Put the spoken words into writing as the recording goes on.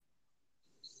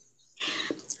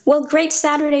Well, great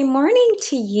Saturday morning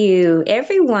to you,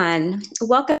 everyone.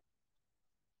 Welcome to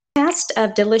the podcast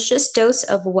of Delicious Dose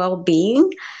of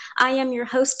Well-Being. I am your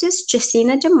hostess,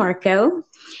 Jacina DeMarco.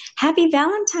 Happy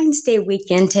Valentine's Day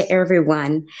weekend to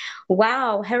everyone.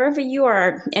 Wow, however you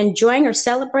are enjoying or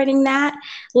celebrating that,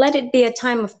 let it be a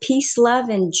time of peace, love,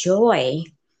 and joy.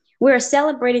 We are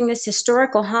celebrating this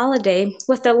historical holiday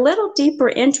with a little deeper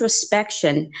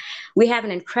introspection. We have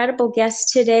an incredible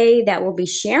guest today that will be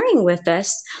sharing with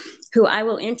us, who I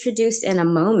will introduce in a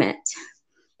moment.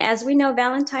 As we know,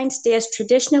 Valentine's Day is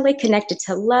traditionally connected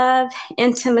to love,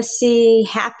 intimacy,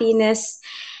 happiness,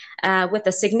 with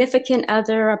a significant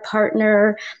other, a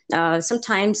partner,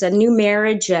 sometimes a new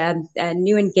marriage, a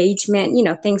new engagement,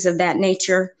 things of that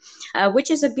nature, which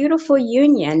is a beautiful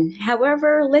union.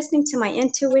 However, listening to my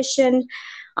intuition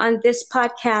on this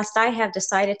podcast, I have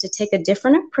decided to take a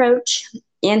different approach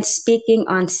in speaking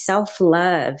on self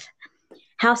love,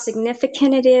 how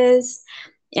significant it is,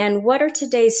 and what are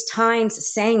today's times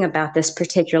saying about this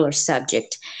particular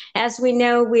subject? As we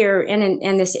know, we're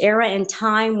in this era and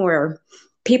time where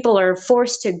people are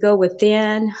forced to go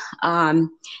within.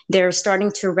 They're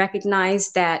starting to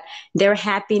recognize that their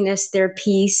happiness, their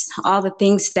peace, all the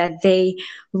things that they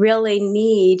really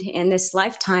need in this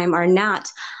lifetime are not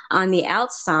on the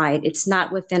outside. It's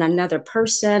not within another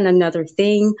person, another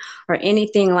thing, or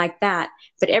anything like that.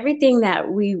 But everything that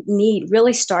we need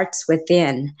really starts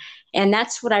within. And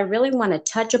that's what I really want to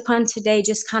touch upon today,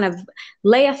 just kind of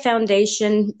lay a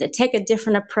foundation, take a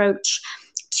different approach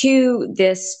to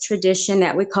this tradition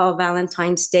that we call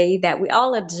Valentine's Day that we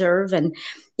all observe. And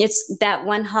it's that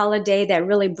one holiday that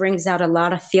really brings out a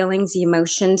lot of feelings,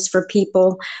 emotions for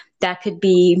people. That could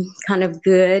be kind of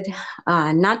good,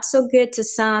 not so good to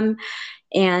some,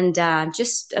 and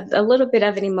just a little bit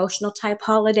of an emotional type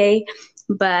holiday.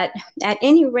 But at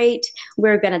any rate,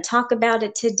 we're going to talk about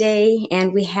it today,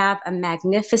 and we have a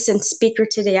magnificent speaker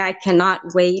today. I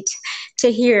cannot wait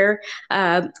to hear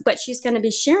what she's going to be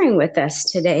sharing with us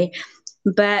today.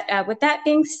 But with that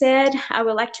being said, I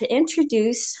would like to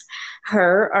introduce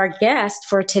her, our guest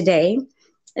for today.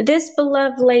 This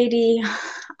beloved lady,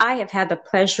 I have had the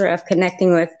pleasure of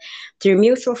connecting with through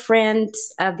mutual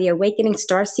friends of the Awakening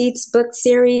Starseeds book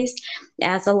series.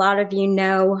 As a lot of you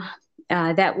know,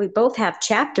 that we both have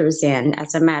chapters in,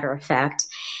 as a matter of fact.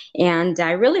 And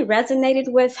I really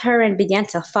resonated with her and began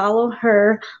to follow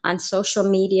her on social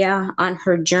media on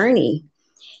her journey.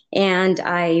 And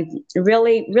I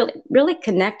really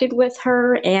connected with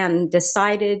her and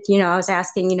decided, I was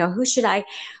asking, who should I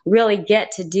really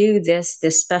get to do this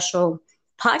special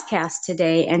podcast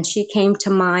today? And she came to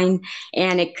mind,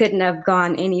 and it couldn't have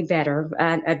gone any better,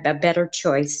 a better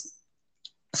choice.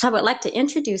 So I would like to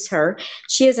introduce her.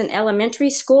 She is an elementary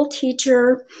school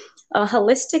teacher, a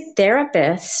holistic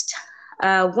therapist,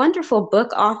 a wonderful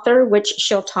book author, which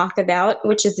she'll talk about,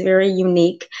 which is very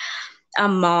unique, a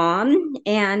mom,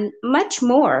 and much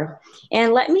more.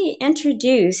 And let me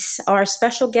introduce our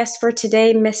special guest for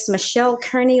today, Miss Michelle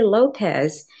Kearney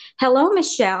Lopez. Hello,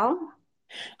 Michelle.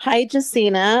 Hi,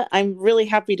 Jacina. I'm really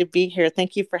happy to be here.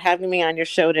 Thank you for having me on your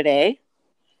show today.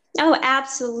 Oh,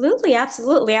 absolutely,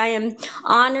 absolutely. I am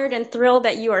honored and thrilled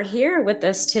that you are here with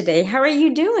us today. How are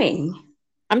you doing?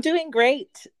 I'm doing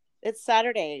great. It's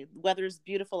Saturday. Weather's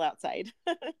beautiful outside.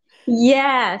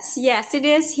 Yes, yes, it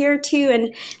is here too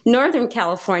in Northern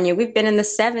California. We've been in the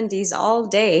 70s all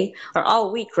day, or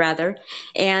all week rather,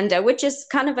 and which is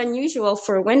kind of unusual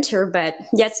for winter, but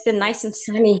yeah, it's been Yeah. nice and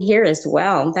sunny here as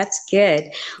well. That's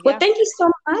good. Well, Yeah. thank you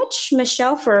so much,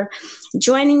 Michelle, for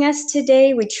joining us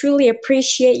today. We truly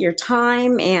appreciate your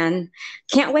time and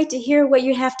can't wait to hear what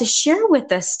you have to share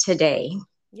with us today.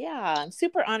 Yeah. I'm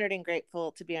super honored and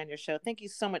grateful to be on your show. Thank you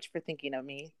so much for thinking of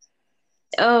me.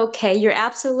 Okay, you're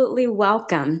absolutely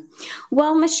welcome.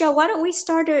 Well, Michelle, why don't we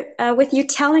start with you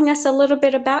telling us a little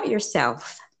bit about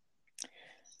yourself?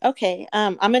 Okay.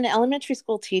 I'm an elementary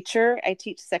school teacher. I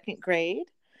teach second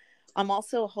grade. I'm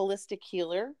also a holistic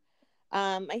healer.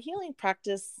 My healing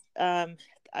practice,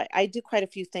 I do quite a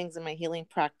few things in my healing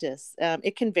practice.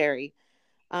 It can vary.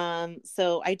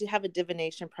 So I do have a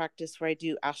divination practice where I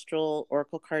do astral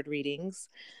oracle card readings.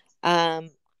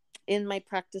 Um, in my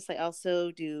practice, I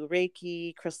also do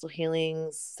Reiki, crystal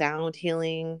healings, sound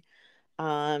healing,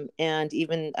 and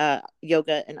even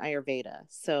yoga and Ayurveda.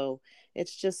 So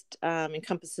it's just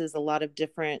encompasses a lot of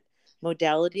different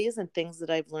modalities and things that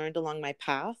I've learned along my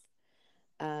path.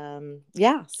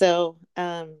 Yeah, so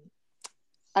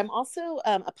I'm also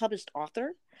a published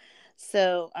author.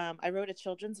 So I wrote a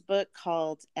children's book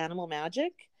called Animal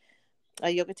Magic, a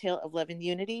yoga tale of love and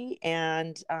unity.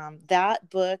 And that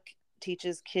book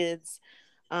teaches kids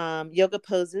yoga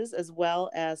poses, as well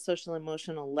as social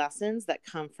emotional lessons that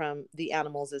come from the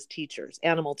animals as teachers,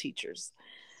 animal teachers.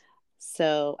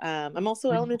 So I'm also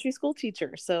an elementary school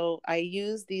teacher. So I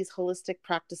use these holistic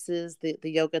practices, the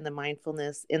yoga and the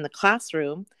mindfulness in the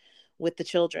classroom with the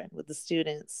children, with the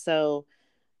students. So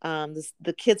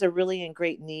the kids are really in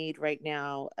great need right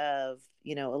now of,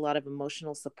 a lot of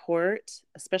emotional support,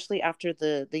 especially after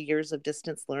the years of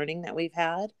distance learning that we've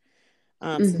had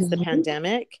since the Mm-hmm.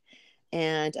 pandemic.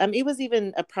 And it was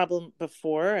even a problem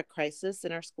before, a crisis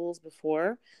in our schools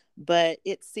before, but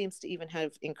it seems to even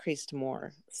have increased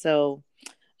more. So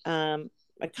I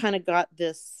kind of got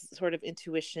this sort of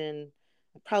intuition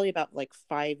probably about like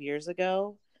 5 years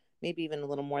ago, maybe even a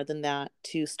little more than that,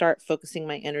 to start focusing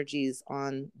my energies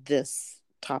on this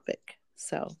topic.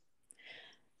 So,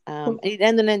 and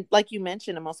then, like you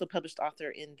mentioned, I'm also published author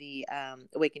in the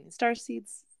Awakening Star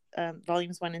Seeds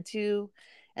volumes 1 and 2,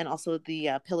 and also the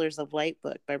Pillars of Light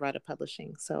book by Rada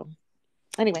Publishing. So,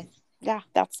 anyway, yeah,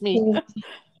 that's me.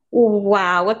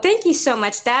 Wow. Well, thank you so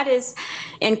much. That is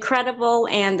incredible.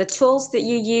 And the tools that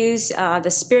you use, the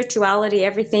spirituality,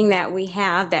 everything that we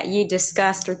have that you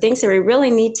discussed are things that we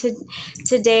really need to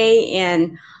today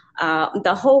in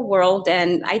the whole world.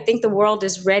 And I think the world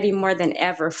is ready more than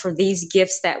ever for these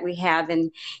gifts that we have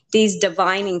and these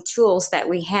divining tools that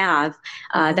we have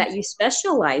Mm-hmm. that you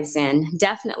specialize in,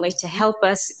 definitely to help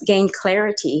us gain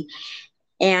clarity.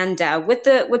 And with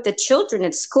the children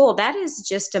at school, that is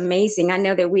just amazing. I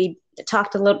know that we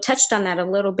touched on that a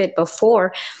little bit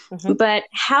before, Mm-hmm. but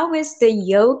how is the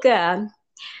yoga?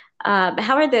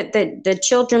 How are the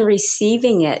children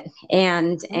receiving it,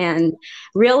 and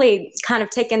really kind of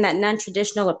taking that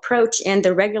non-traditional approach in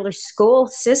the regular school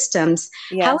systems?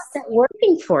 How is Yes. that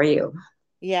working for you?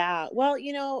 Yeah. Well,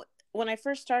 when I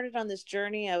first started on this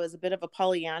journey, I was a bit of a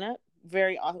Pollyanna,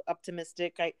 very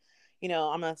optimistic.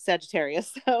 I'm a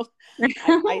Sagittarius, so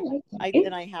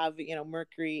and I have,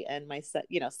 Mercury and my son,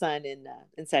 sun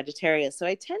in Sagittarius. So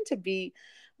I tend to be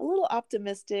a little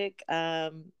optimistic,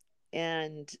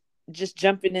 and just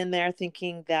jumping in there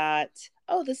thinking that,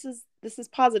 oh, this is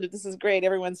positive. This is great.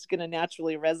 Everyone's going to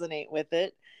naturally resonate with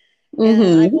it. And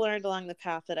I've Mm-hmm. learned along the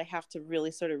path that I have to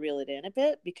really sort of reel it in a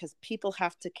bit, because people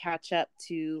have to catch up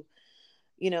to,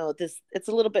 this. It's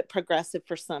a little bit progressive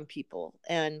for some people,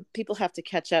 and people have to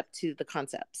catch up to the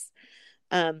concepts.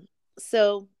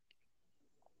 So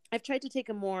I've tried to take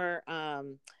a more,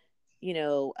 you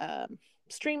know, um,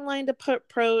 streamlined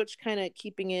approach, kind of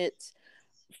keeping it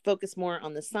focused more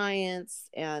on the science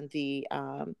and the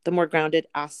more grounded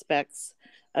aspects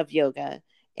of yoga.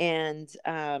 And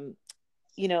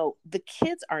the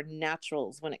kids are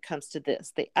naturals when it comes to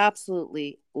this. They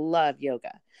absolutely love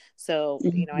yoga. So,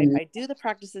 Mm-hmm. I do the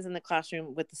practices in the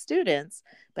classroom with the students,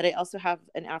 but I also have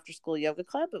an after school yoga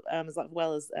club, as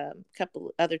well as a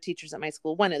couple other teachers at my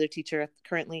school. One other teacher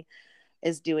currently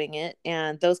is doing it,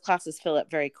 and those classes fill up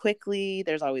very quickly.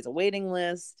 There's always a waiting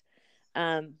list.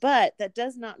 But that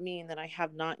does not mean that I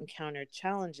have not encountered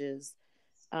challenges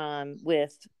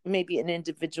with maybe an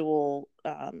individual,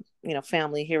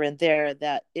 family here and there,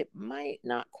 that it might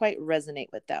not quite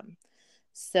resonate with them.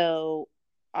 So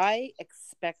I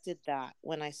expected that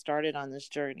when I started on this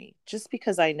journey, just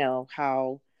because I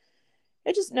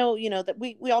just know, that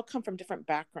we all come from different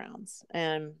backgrounds.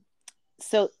 And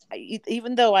so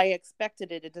even though I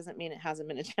expected it, it doesn't mean it hasn't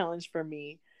been a challenge for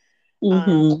me.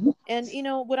 Mm-hmm. And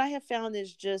what I have found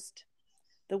is just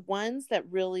the ones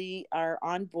that really are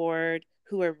on board,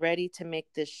 who are ready to make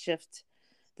this shift,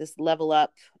 this level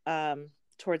up,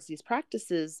 towards these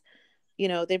practices,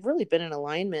 they've really been in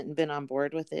alignment and been on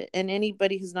board with it. And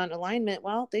anybody who's not in alignment,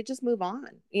 well, they just move on,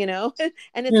 and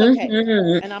it's okay.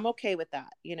 Mm-hmm. And I'm okay with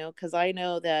that, because I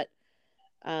know that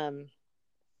um,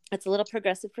 it's a little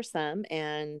progressive for some,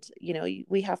 and,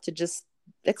 we have to just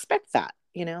expect that,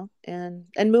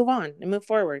 and move on and move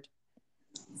forward.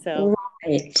 So,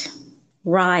 Right.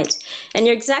 Right. And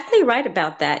you're exactly right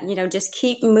about that. Just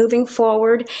keep moving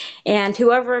forward. And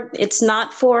whoever it's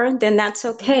not for, then that's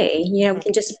mhm, okay. We mhm,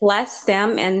 can just bless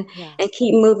them and yeah.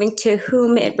 keep moving to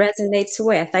whom it resonates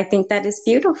with. I think that is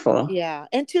beautiful. Yeah.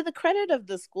 And to the credit of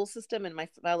the school system and my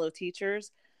fellow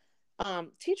teachers,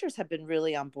 teachers have been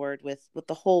really on board with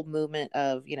the whole movement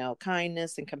of,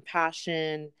 kindness and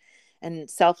compassion and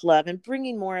self-love, and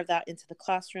bringing more of that into the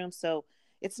classroom. So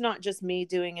it's not just me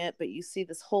doing it, but you see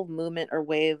this whole movement or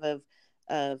wave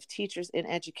of teachers in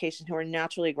education who are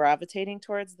naturally gravitating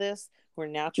towards this, who are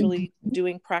naturally Mhm.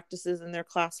 doing practices in their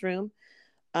classroom.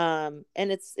 And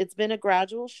it's been a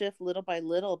gradual shift, little by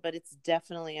little, but it's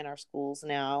definitely in our schools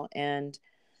now. And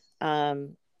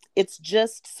um, it's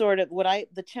just sort of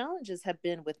the challenges have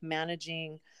been with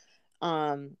managing,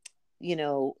 um,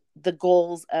 the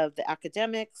goals of the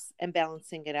academics and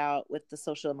balancing it out with the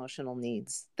social emotional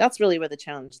needs. That's really where the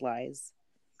challenge lies.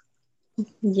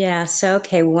 Yes,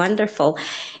 okay, wonderful.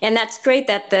 And that's great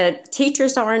that the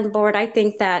teachers are on board. I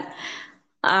think that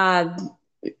uh,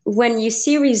 when you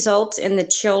see results in the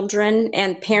children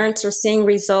and parents are seeing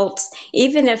results,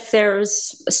 even if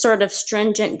there's sort of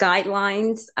stringent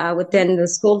guidelines Mhm. within the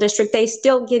school district, they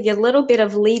still give you a little bit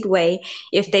of leadway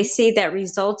if they Mhm. see that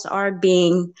results are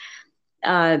being,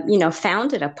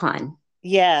 founded upon.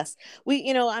 Yes.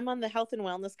 I'm on the health and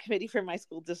wellness committee for my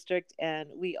school district. And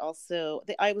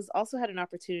I was also had an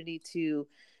opportunity to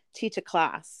teach a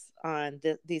class on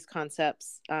these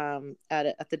concepts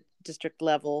at the district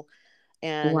level.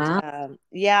 And Wow.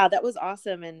 yeah, that was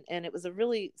awesome. And it was a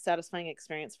really satisfying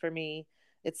experience for me.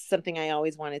 It's something I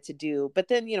always wanted to do. But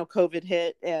then, COVID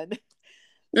hit, and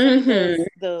some of Mm-hmm.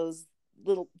 those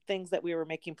little things that we were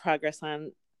making progress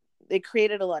on, it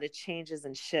created a lot of changes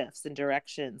and shifts and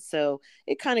directions. So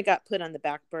it kind of got put on the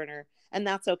back burner, and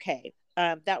that's okay.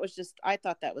 That was just, I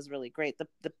thought that was really great.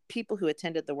 The people who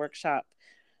attended the workshop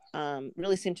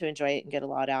really seemed to enjoy it and get a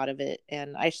lot out of it.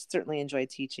 And I certainly enjoyed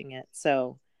teaching it.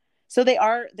 So they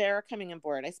are coming on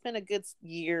board. I spent a good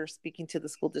year speaking to the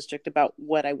school district about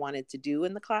what I wanted to do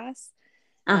in the class.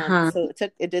 Uh-huh. So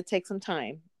it did take some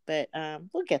time, but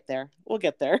we'll get there. We'll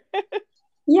get there.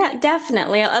 Yeah,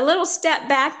 definitely. A little step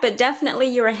back, but definitely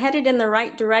you're headed in the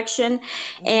right direction,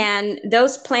 Hmm. and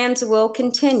those plans will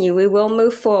continue. We will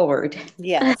move forward.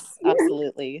 Yes,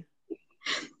 absolutely.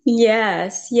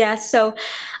 Yes, yes. So,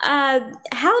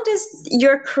 how does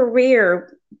your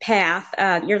career path,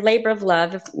 your labor of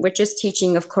love, which is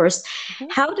teaching, of course,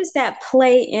 Mhm. how does that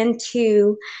play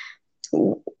into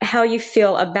how you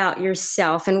feel about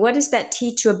yourself, and what does that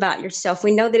teach you about yourself?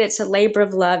 We know that it's a labor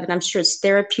of love, and I'm sure it's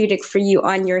therapeutic for you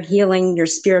on your healing, your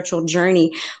spiritual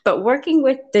journey. But working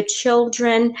with the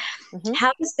children, Mhm.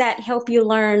 how does that help you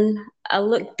learn a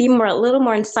little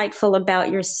more insightful about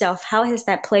yourself? How has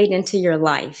that played into your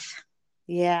life?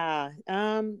 Yeah.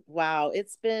 Wow.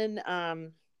 It's been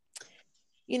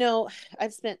you know,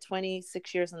 I've spent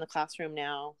 26 years in the classroom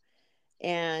now,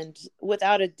 and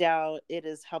without a doubt it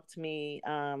has helped me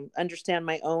understand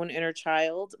my own inner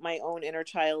child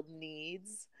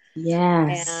needs.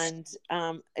 Yes. And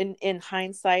in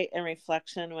hindsight and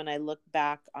reflection, when I look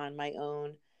back on my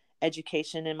own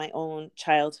education and my own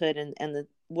childhood, and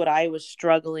what I was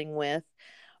struggling with,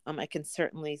 I can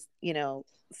certainly,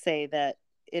 say that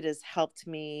it has helped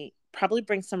me probably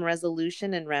bring some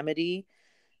resolution and remedy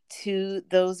to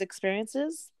those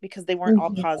experiences, because they weren't all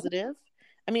Mhm. positive.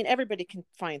 I mean, everybody can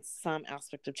find some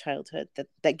aspect of childhood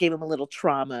that gave them a little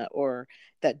trauma, or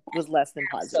that was less than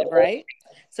positive, Absolutely. right?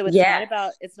 So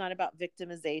Yeah. it's not about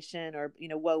victimization, or,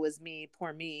 woe is me,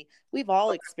 poor me. We've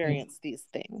all experienced these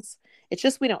things. It's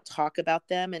just we don't talk about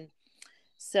them. And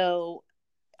so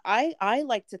I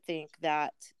like to think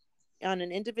that on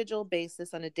an individual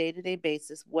basis, on a day-to-day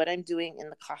basis, what I'm doing in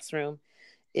the classroom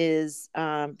is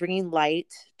bringing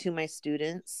light to my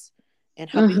students and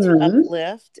helping to Mm-hmm.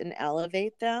 uplift and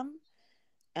elevate them,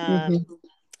 um,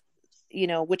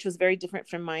 Mm-hmm. which was very different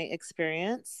from my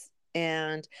experience.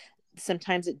 And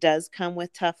sometimes it does come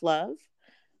with tough love.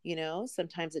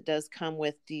 Sometimes it does come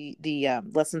with the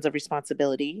lessons of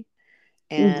responsibility.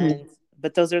 Mm-hmm. And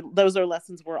but those are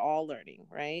lessons we're all learning,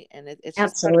 right? And it's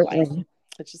just part of life. Absolutely.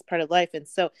 It's just part of life. And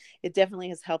so it definitely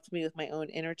has helped me with my own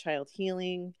inner child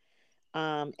healing,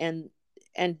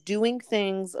 and doing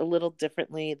things a little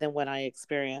differently than what I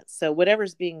experienced. So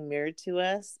whatever's being mirrored to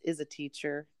us is a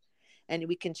teacher, and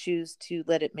we can choose to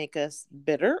let it make us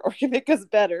bitter or make us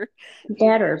better, you know?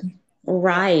 Better. Yeah.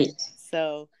 Right.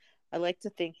 So I like to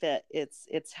think that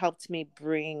it's helped me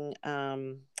bring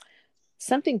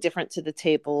something different to the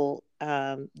table,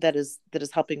 that is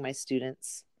helping my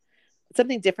students.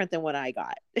 Something different than what I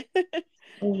got. you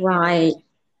know. Right.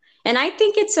 And I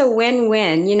think it's a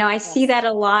win-win. I see Yes. that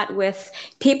a lot with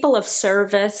people of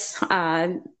service,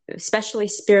 especially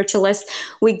spiritualists.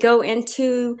 We go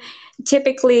into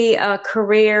typically a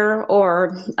career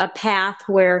or a path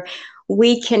where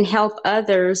we can help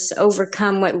others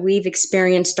overcome what we've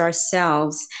experienced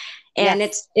ourselves. And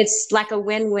Yes. it's like a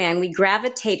win-win. We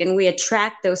gravitate and we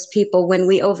attract those people when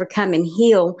we overcome and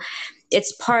heal.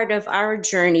 It's part of our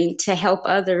journey to help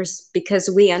others because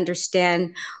we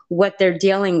understand what they're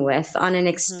dealing with on an Hmm.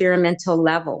 experimental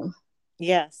level.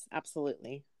 Yes,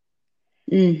 absolutely.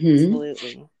 Hmm.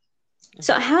 Absolutely.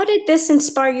 So, Hmm. how did this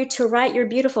inspire you to write your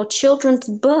beautiful children's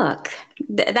book?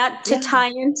 That to Yeah.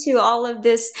 tie into all of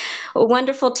this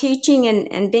wonderful teaching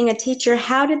and being a teacher,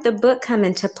 how did the book come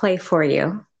into play for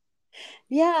you?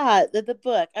 Yeah, the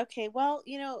book. Okay, well,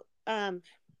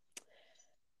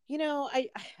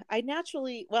 I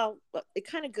naturally, well, it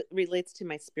kind of relates to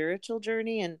my spiritual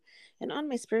journey, and on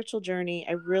my spiritual journey,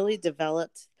 I really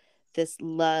developed this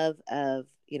love of,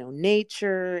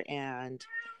 nature and,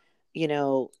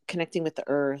 connecting with the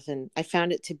earth. And I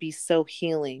found it to be so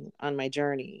healing on my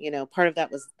journey. Part of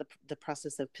that was the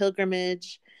process of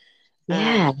pilgrimage. Um,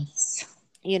 Yes.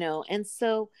 and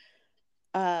so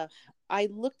uh, I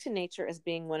look to nature as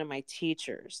being one of my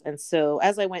teachers. And so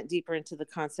as I went deeper into the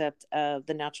concept of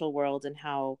the natural world and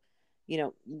how,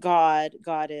 God,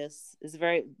 goddess is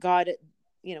very God,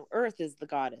 earth is the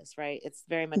goddess, right? It's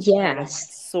very much a part of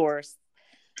Yes. source,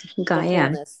 the Gaia.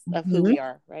 wholeness of who Hmm. we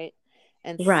are, right?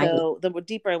 And Right. so the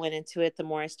deeper I went into it, the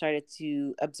more I started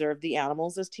to observe the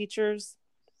animals as teachers,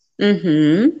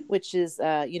 Mm-hmm. which is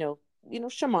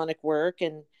shamanic work,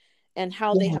 and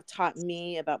how they Yeah. have taught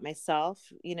me about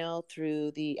myself,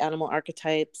 through the animal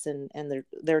archetypes and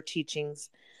their teachings.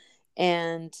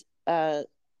 And uh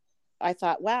I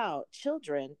thought, wow,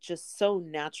 children just so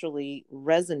naturally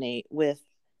resonate with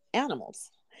animals.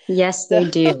 Yes, So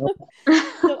they do.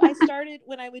 so I started,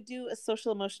 when I would do a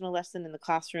social emotional lesson in the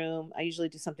classroom, I usually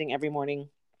do something every morning.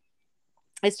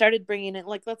 I started bringing in,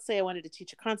 like, let's say I wanted to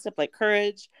teach a concept like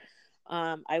courage.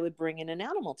 I would bring in an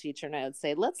animal teacher and I would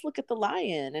say, let's look at the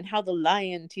lion and how the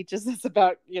lion teaches us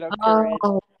about, courage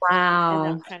Oh, and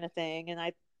that wow. kind of thing.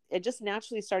 And it just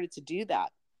naturally started to do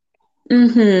that.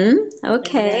 Mm-hmm. And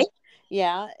Okay. then,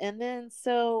 yeah. And then,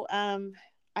 so,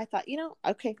 I thought,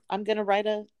 okay, I'm going to write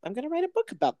a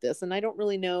book about this. And I don't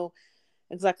really know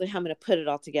exactly how I'm going to put it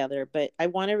all together, but I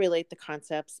want to relate the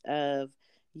concepts of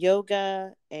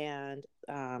yoga and,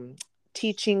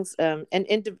 teachings, and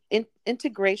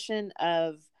integration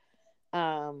of,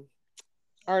 um,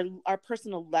 our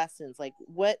personal lessons. Like,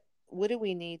 what do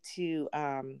we need to,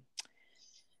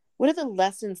 what are the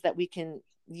lessons that we can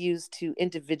use to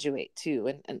individuate too,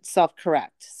 and self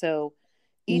correct. So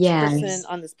each person Yes.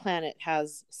 on this planet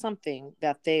has something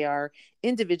that they are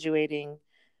individuating.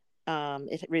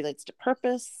 It relates to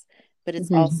purpose, but it's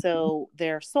Mhm. also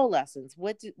their soul lessons.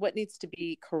 What needs to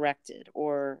be corrected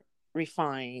or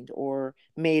refined or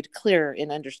made clear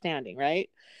in understanding, right?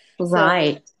 So,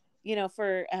 Right.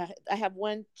 for I have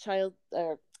one child,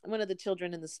 one of the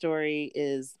children in the story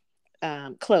is,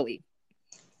 Chloe.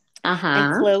 And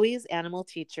Uh-huh. Chloe's animal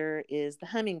teacher is the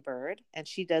hummingbird, and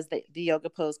she does the yoga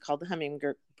pose called the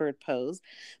hummingbird pose.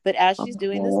 But as she's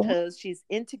doing this Oh. pose, she's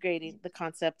integrating the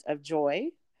concept of joy.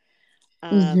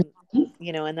 Mhm. Um,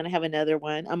 and then I have another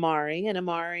one, Amari, and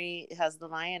Amari has the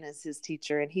lion as his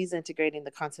teacher, and he's integrating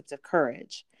the concept of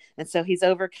courage. And so he's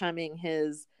overcoming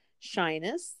his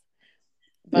shyness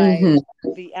by Mhm.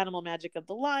 the animal magic of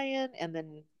the lion, and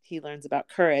then he learns about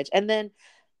courage. And then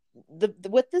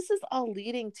what this is all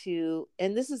leading to,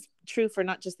 and this is true for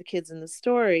not just the kids in the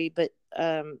story, but,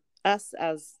 us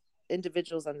as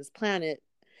individuals on this planet,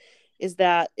 is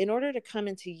that in order to come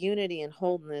into unity and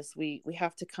wholeness, we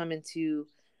have to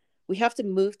we have to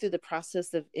move through the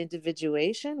process of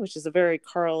individuation, which is a very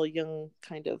Carl Jung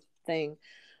kind of thing.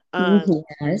 um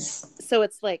Yes. so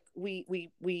it's like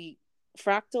we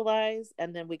fractalize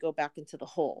and then we go back into the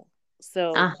whole.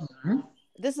 So Uh-huh.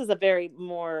 this is a very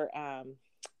more,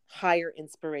 higher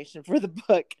inspiration for the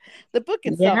book. The book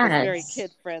itself is very Yes.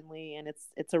 kid friendly, and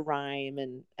it's a rhyme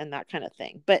and that kind of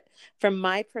thing. But from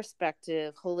my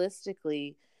perspective,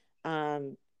 holistically,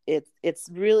 it's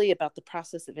really about the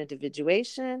process of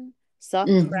individuation, self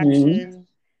Mhm. correction,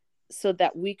 so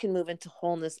that we can move into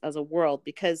wholeness as a world.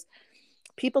 Because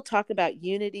people talk about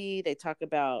unity, they talk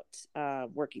about,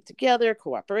 working together,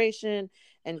 cooperation,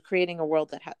 and creating a world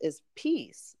that is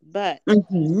peace. But we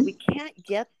Mhm. can't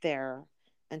get there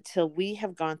until we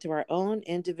have gone through our own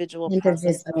individual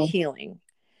process of Individual. healing.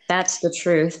 That's the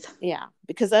truth. Yeah,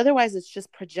 because otherwise it's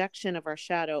just projection of our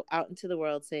shadow out into the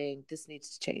world saying this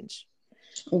needs to change.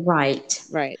 Right.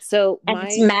 Right. So And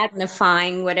it's my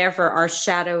magnifying whatever our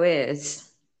shadow is.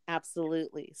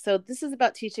 absolutely. So this is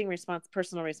about teaching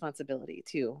personal responsibility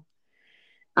too.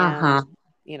 And, Uh-huh.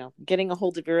 getting a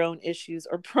hold of your own issues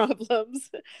or problems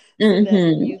so that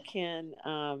Mhm. you can,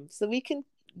 so we can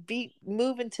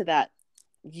move into that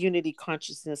unity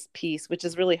consciousness piece, which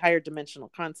is really higher dimensional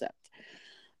concept.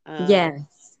 um,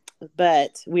 Yes.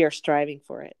 but we are striving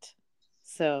for it.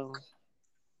 So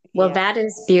Well, yeah. that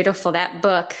is beautiful. That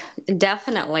book,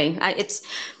 definitely. It's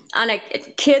on a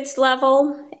kid's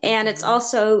level, and it's Mhm.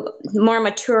 also more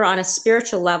mature on a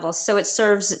spiritual level. So it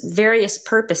serves various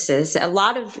purposes. A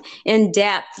lot of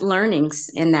in-depth learnings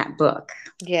in that book.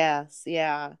 Yes,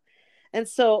 yeah. And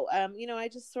so, I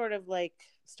just sort of like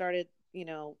started,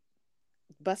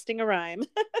 busting a rhyme.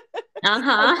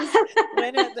 I just Uh-huh.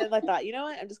 went in and I thought, you know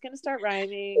what, I'm just going to start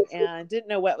rhyming, and didn't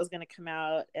know what was going to come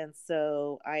out. And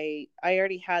so I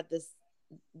already had this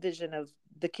vision of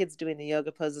the kids doing the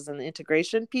yoga poses and the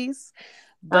integration piece,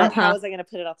 but how Uh-huh. was I going to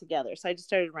put it all together? So I just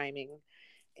started rhyming,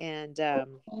 and Aw.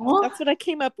 that's what I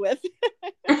came up with.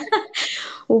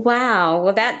 Wow.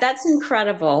 Well, that's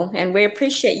incredible, and we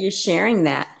appreciate you sharing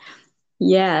that.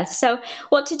 Yeah. So,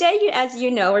 well, today, as you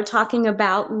know, we're talking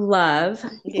about love,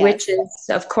 which Yes. is,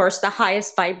 of course, the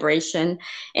highest vibration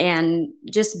and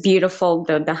just beautiful,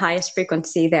 the highest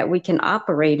frequency that we can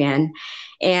operate in.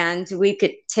 And we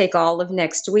could take all of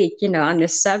next week, on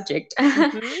this subject.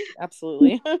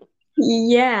 Absolutely.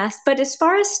 Yes. But as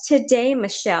far as today,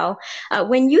 Michelle,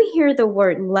 when you hear the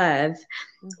word love,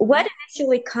 hmm what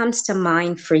initially comes to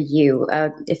mind for you?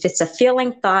 If it's a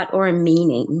feeling, thought, or a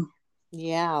meaning?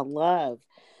 Yeah, love.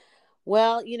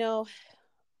 Well,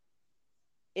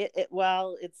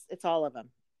 well, it's all of them.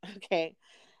 Okay.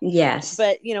 Yes.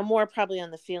 But, more probably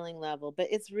on the feeling level, but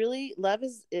it's really, love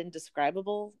is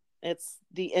indescribable. It's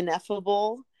the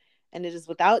ineffable, and it is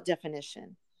without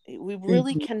definition. We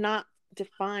really Mhm. cannot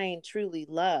define truly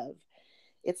love.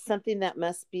 It's something that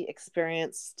must be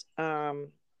experienced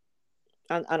on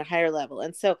a higher level.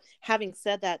 And so, having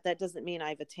said that, that doesn't mean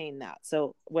I've attained that.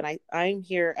 So when I'm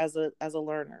here as a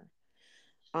learner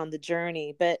on the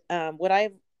journey. But what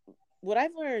I've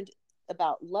learned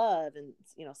about love and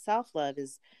self love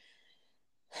is,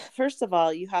 first of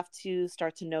all, you have to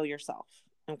start to know yourself.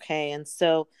 Okay. And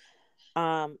so,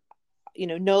 um,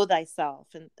 know thyself.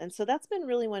 And so that's been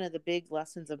really one of the big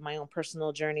lessons of my own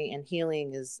personal journey and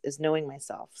healing, is knowing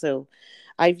myself. So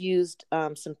I've used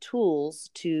some tools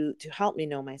to help me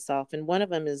know myself. And one of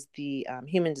them is the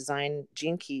human design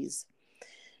gene keys.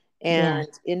 Yeah. And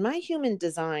in my human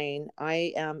design,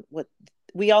 I am what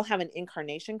we all have, an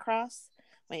incarnation cross.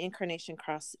 My incarnation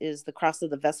cross is the cross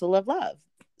of the vessel of love,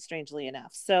 strangely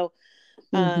enough. So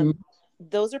hmm um,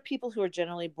 those are people who are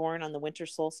generally born on the winter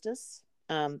solstice.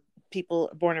 People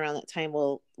born around that time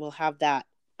will have that.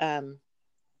 And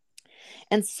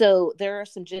so there are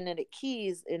some genetic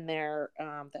keys in there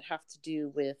that have to do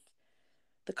with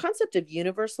the concept of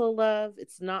universal love.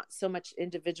 It's not so much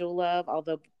individual love,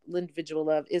 although individual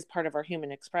love is part of our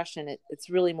human expression. It's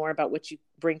really more about what you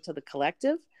bring to the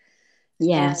collective, and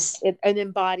Yes. an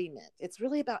embodiment. It's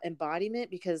really about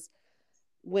embodiment, because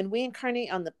when we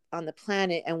incarnate on the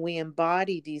planet and we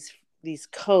embody these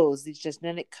codes, these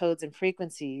genetic codes and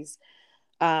frequencies,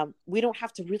 we don't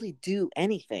have to really do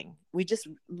anything. We just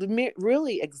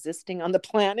really existing on the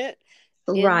planet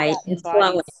in Right. that And flowing.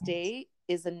 embodied state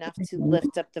is enough to Mhm.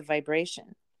 lift up the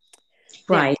vibration.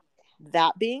 Now, Right.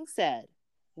 that being said,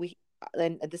 we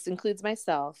and this includes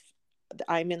myself.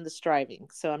 I'm in the striving,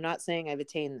 so I'm not saying I've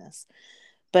attained this.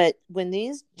 But when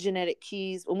these genetic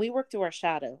keys, when we work through our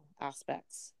shadow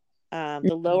aspects, the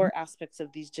Mhm. lower aspects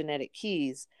of these genetic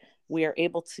keys, we are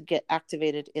able to get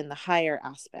activated in the higher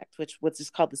aspect, which is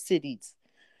called the siddhis.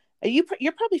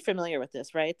 You're probably familiar with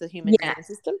this, right? The human Yeah. design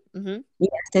system.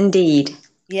 Yes, indeed.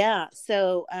 Yeah.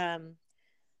 So,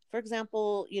 for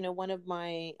example, one of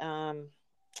my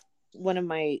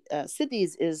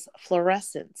siddhis is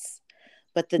fluorescence,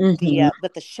 but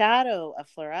Mm-hmm. the shadow of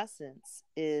fluorescence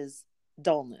is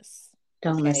dullness.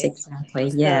 Dullness, Okay, exactly.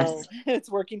 so Yes. it's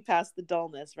working past the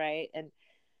dullness, right? And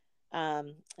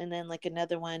then, like,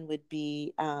 another one would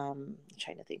be, I'm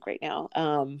trying to think right now,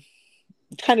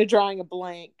 kind of drawing a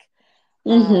blank.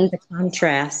 Mm-hmm. um The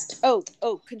contrast.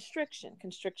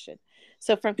 constriction.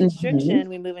 So from Mm-hmm. constriction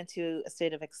we move into a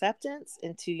state of acceptance,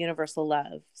 into universal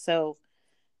love. So,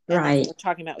 and that's what Right. we're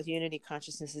talking about with unity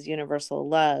consciousness, is universal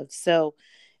love. So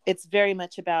it's very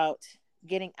much about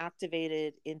getting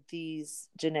activated in these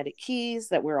genetic keys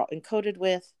that we're all encoded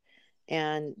with,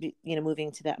 and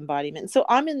moving to that embodiment. And so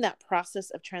I'm in that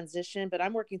process of transition, but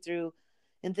I'm working through,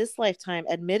 in this lifetime,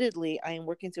 admittedly, I am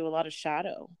working through a lot of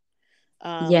shadow.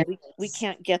 Yes. We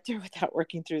can't get there without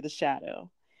working through the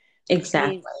shadow,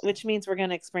 Exactly. which means we're going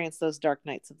to experience those dark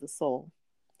nights of the soul.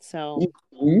 So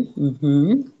Mm-hmm.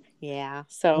 Mm-hmm. yeah.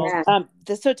 So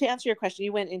Yeah. so to answer your question,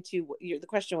 you went into the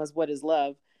question was, what is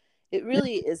love? It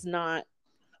really is not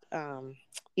um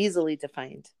easily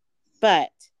defined,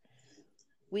 but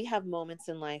we have moments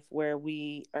in life where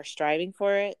we are striving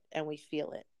for it and we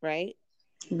feel it, right?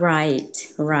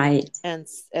 Right. Right. And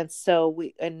so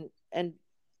and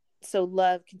so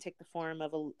love can take the form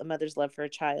of a mother's love for a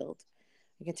child.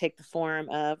 It can take the form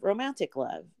of romantic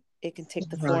love. It can take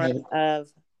the form Right.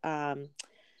 of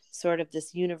sort of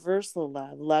this universal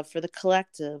love for the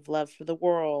collective, love for the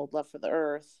world, love for the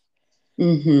earth.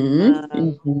 Mm-hmm.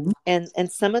 Um, Mm-hmm.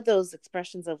 and some of those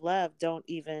expressions of love don't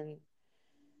even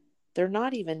they're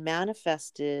not even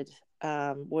manifested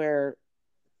where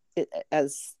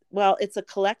as well, it's a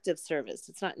collective service.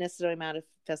 It's not necessarily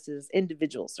manifested as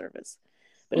individual service,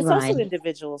 but it's also Right.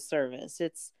 individual service.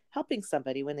 It's helping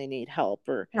somebody when they need help,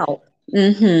 or, Help.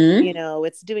 Mm-hmm.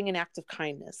 it's doing an act of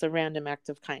kindness, a random act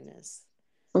of kindness.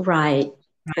 Right.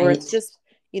 Or it's Right. just,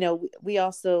 we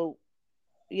also,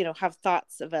 have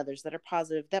thoughts of others that are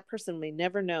positive. That person may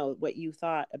never know what you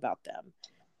thought about them,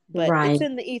 but it's Right.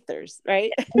 in the ethers,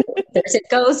 right? It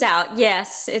goes out.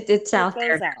 Yes, it's It out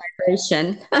there, goes out. that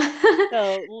vibration.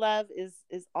 So love is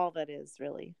all that is,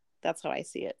 really. That's how I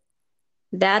see it.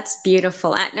 That's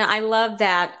beautiful. I love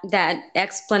that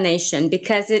explanation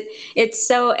because it's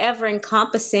so ever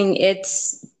encompassing.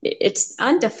 It's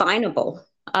undefinable.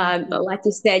 Mm-hmm. Like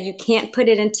you said, you can't put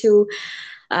it into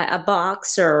a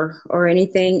box or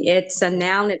anything. It's a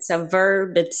noun. It's a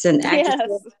verb. It's an adjective.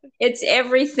 Yes. It's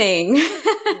everything, Yes,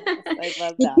 I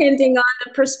love that. depending on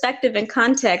the perspective and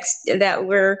context that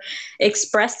we're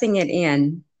expressing it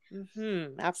in.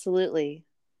 Mm-hmm. Absolutely.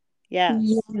 Yes.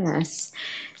 Yes.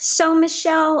 So,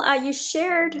 Michelle, you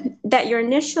shared that your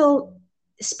initial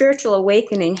spiritual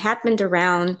awakening happened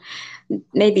around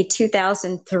maybe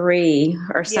 2003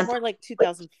 or Yeah, something, more like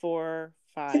 2004,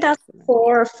 5.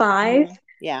 2004 or 5. Mm-hmm.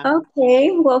 Yeah. Okay.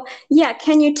 Well, yeah.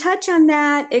 Can you touch on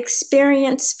that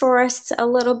experience for us a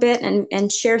little bit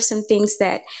and share some things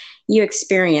that you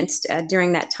experienced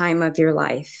during that time of your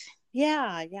life?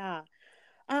 Yeah, yeah.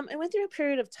 I went through a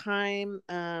period of time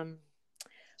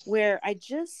where I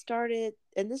just started,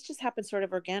 and this just happened sort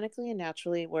of organically and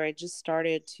naturally, where I just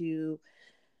started to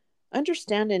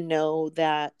understand and know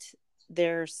that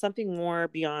there's something more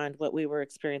beyond what we were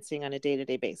experiencing on a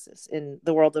day-to-day basis in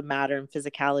the world of matter and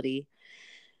physicality.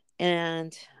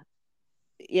 And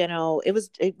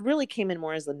it really came in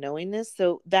more as a knowingness.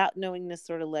 So that knowingness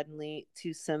sort of led me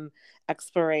to some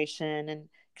exploration and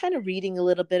kind of reading a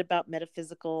little bit about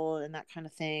metaphysical and that kind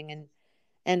of thing,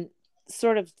 and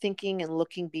sort of thinking and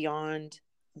looking beyond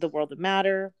the world of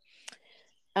matter.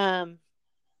 um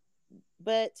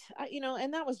but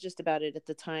and that was just about it at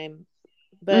the time.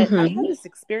 But I had Mm-hmm. this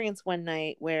experience one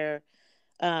night where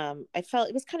I felt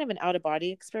it was kind of an out of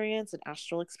body experience, an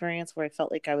astral experience, where I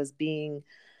felt like I was being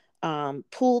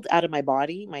pulled out of my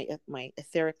body. My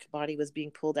etheric body was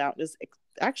being pulled out. It was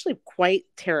actually quite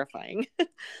terrifying.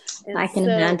 And I can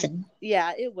so, imagine.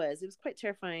 yeah, it was quite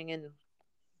terrifying.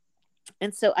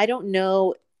 And so I don't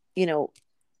know, you know,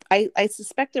 I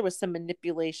suspect there was some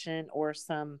manipulation or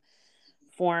some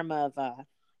form of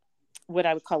what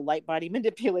I would call light body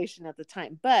manipulation at the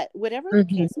time. But whatever the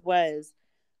case Mm-hmm. was,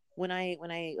 when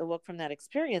I awoke from that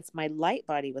experience, my light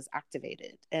body was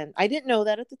activated, and I didn't know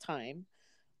that at the time.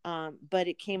 But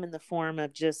it came in the form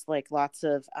of just like lots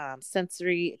of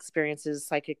sensory experiences,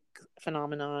 psychic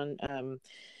phenomenon,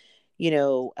 you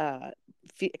know, uh,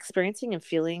 experiencing and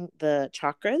feeling the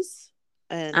chakras,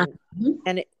 and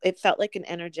Uh-huh. it felt like an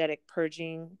energetic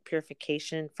purging,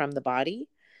 purification from the body,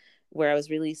 where I was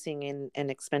releasing and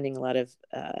expending a lot of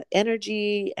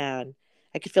energy, and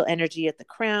I could feel energy at the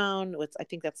crown, which I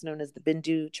think that's known as the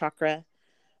Bindu chakra,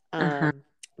 Uh-huh. um,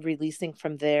 releasing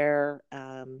from there.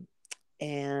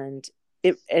 And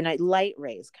and light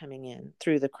rays coming in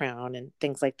through the crown and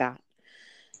things like that.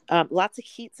 Lots of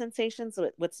heat sensations,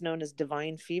 what's known as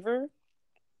divine fever.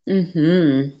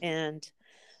 Mm-hmm. And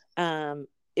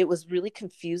it was really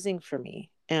confusing for me.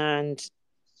 And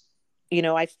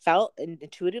I felt and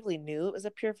intuitively knew it was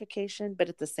a purification, but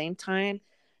at the same time,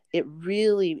 it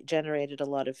really generated a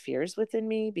lot of fears within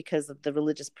me because of the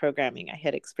religious programming I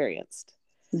had experienced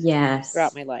throughout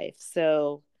Yes. my life.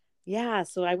 So, yeah,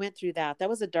 so I went through that. That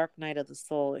was a dark night of the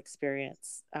soul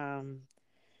experience,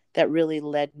 that really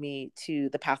led me to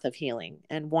the path of healing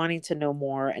and wanting to know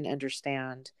more and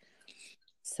understand.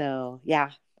 So,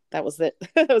 yeah, that was it.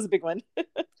 That was a big one.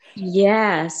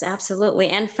 Yes, absolutely.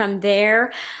 And from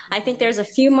there, I think Hmm. there's a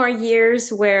few more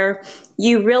years where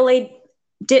you really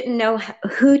didn't know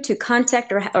who to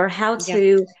contact or how Yeah.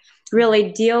 to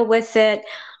really deal with it.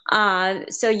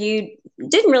 So you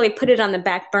didn't really put it on the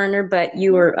back burner, but you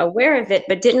Hmm. were aware of it,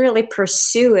 but didn't really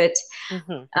pursue it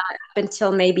Hmm. up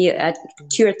until maybe Hmm.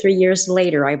 2 or 3 years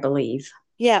later, I believe.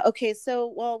 Yeah. Okay. So,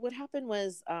 well, what happened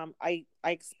was, I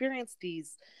experienced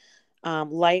these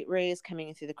light rays coming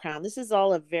in through the crown. This is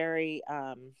all a very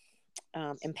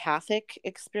empathic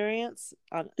experience.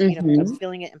 I was Mm-hmm.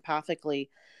 feeling it empathically.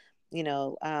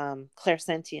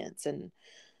 Clairsentience, and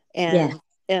Yeah. and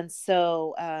and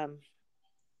so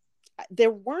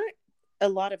there weren't a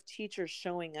lot of teachers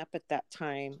showing up at that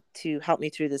time to help me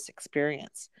through this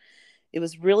experience. It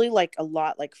was really like a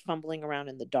lot like fumbling around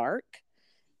in the dark.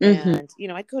 Mm-hmm.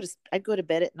 And I'd go to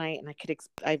bed at night, and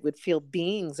I would feel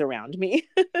beings around me.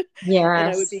 And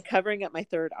I would be Yes. covering up my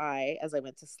third eye as I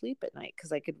went to sleep at night,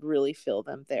 because I could really feel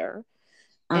them there,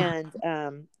 Uh-huh.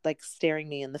 and like staring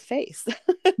me in the face.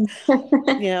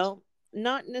 you know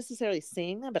Not necessarily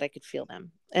seeing them, but I could feel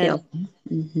them. Feel. And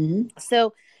Mm-hmm.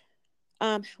 so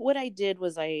what I did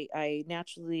was I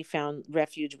naturally found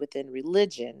refuge within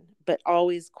religion, but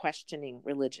always questioning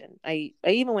religion. I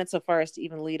even went so far as to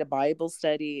even lead a Bible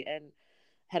study, and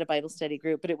had a Bible study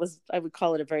group, but I would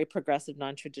call it a very progressive,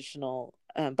 non-traditional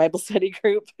Bible study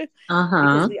group, because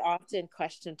Uh-huh. we often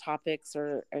questioned topics,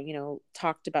 or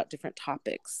talked about different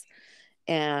topics.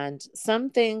 And some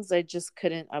things I just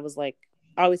couldn't, I was like,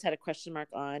 I always had a question mark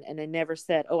on, and I never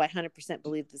said, oh, I 100%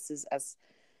 believe this is as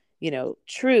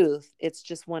truth. It's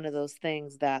just one of those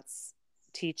things that's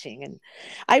teaching. And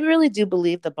I really do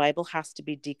believe the Bible has to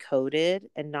be decoded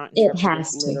and not It interpreted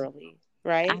has to. literally, I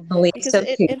right? believe Because so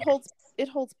too. it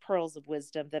holds pearls of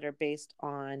wisdom that are based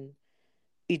on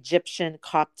Egyptian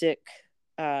Coptic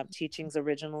teachings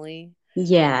originally.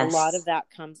 Yes. A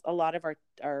lot of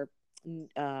our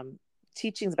um,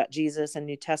 teachings about Jesus and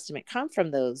New Testament come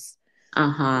from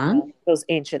Uh-huh. those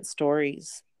ancient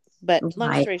stories. But long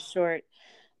Right. story short,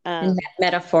 And um,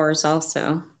 metaphors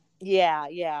also. yeah,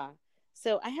 yeah.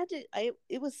 So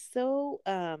it was so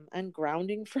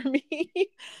ungrounding for me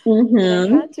that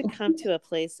I had to Mm-hmm. come to a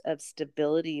place of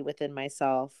stability within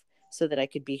myself, so that I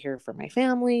could be here for my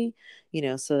family,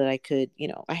 so that I could,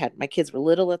 I had, my kids were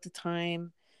little at the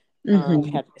time.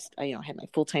 Mm-hmm. I had my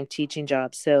full-time teaching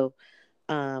job. So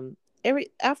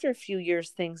every after a few years,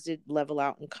 things did level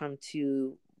out and come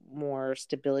to more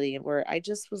stability, and where I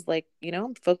just was like,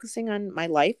 I'm focusing on my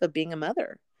life of being a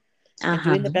mother and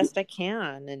Uh-huh. doing the best I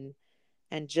can,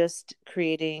 and just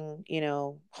creating,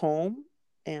 home,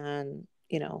 and,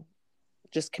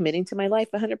 just committing to my life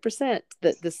 100%,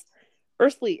 that this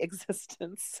earthly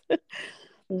existence.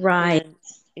 Right. And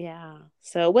yeah,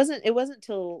 so it wasn't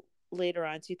till later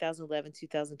on, 2011,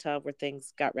 2012, where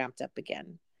things got ramped up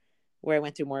again, where I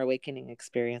went through more awakening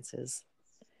experiences.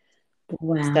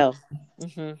 Wow. So,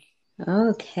 mhm.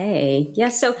 Okay. Yeah.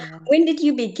 So Yeah. when did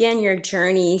you begin your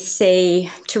journey,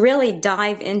 say, to really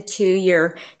dive into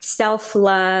your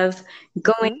self-love,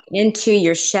 going Mhm. into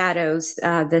your shadows, the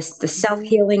Mhm.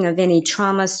 self-healing of any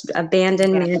traumas, Yeah.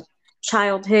 abandonment,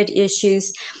 childhood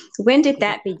issues? When did Yeah.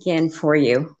 that begin for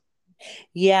you?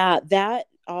 Yeah, that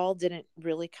all didn't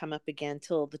really come up again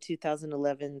till the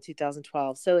 2011,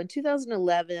 2012. So in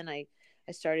 2011, I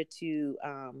started to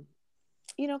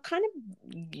kind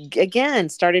of again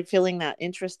started feeling that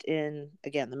interest in,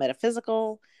 again, the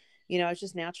metaphysical. I was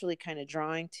just naturally kind of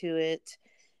drawing to it.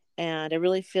 And I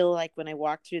really feel like when I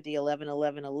walked through the 11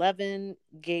 11 11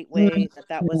 gateway,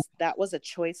 that was a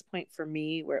choice point for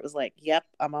me, where it was like, yep,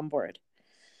 I'm on board.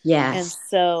 And Yes.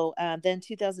 so then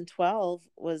 2012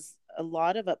 was a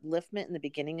lot of upliftment in the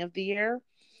beginning of the year.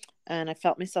 And I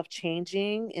felt myself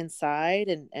changing inside,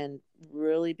 and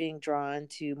really being drawn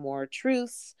to more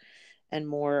truths and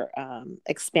more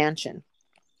expansion.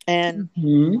 And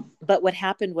Hmm. but what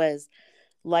happened was,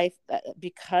 life,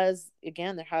 because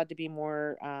again there had to be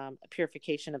more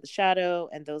purification of the shadow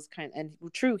and those kind, and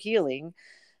true healing.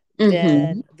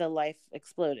 Then Hmm. the life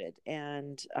exploded,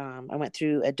 and I went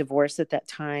through a divorce at that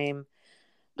time.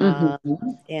 um, Hmm.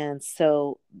 and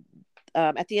so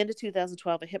at the end of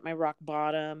 2012, I hit my rock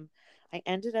bottom. I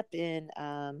ended up in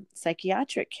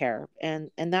psychiatric care,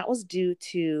 and that was due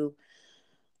to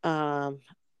um,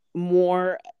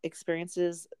 more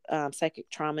experiences, psychic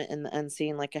trauma in the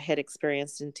unseen, like I had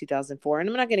experienced in 2004. And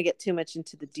I'm not going to get too much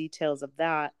into the details of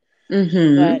that,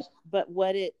 Hmm. but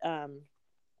what it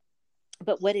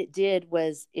did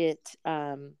was it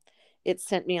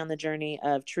sent me on the journey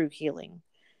of true healing.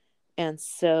 And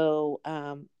so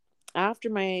after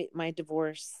my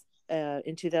divorce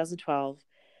in 2012,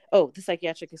 oh, the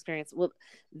psychiatric experience, well,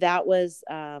 that was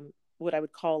what I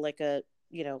would call like a,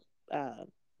 you know, uh,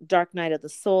 dark night of the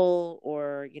soul,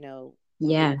 or, the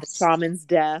Yes. shaman's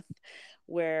death,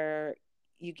 where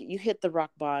you hit the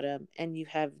rock bottom, and you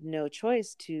have no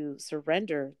choice to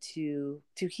surrender to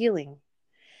healing.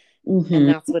 And Hmm.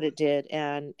 that's what it did.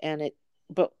 And it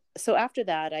but so after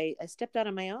that, I stepped out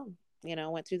on my own,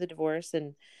 went through the divorce,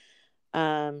 and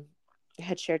um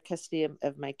had shared custody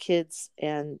of my kids.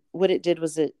 And what it did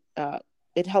was it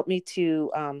helped me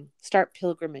to start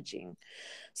pilgrimaging.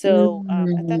 So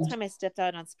at that Hmm. time, I stepped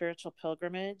out on spiritual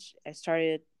pilgrimage. I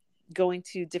started going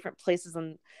to different places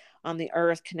on the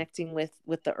earth, connecting with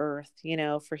the earth,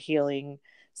 for healing.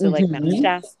 So like Mount Hmm.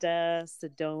 Shasta,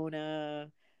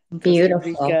 Sedona, Costa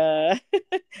Beautiful. Rica, you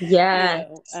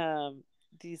Yes. know,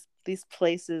 these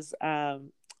places.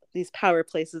 these power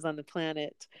places on the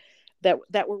planet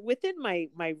that were within my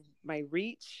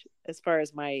reach as far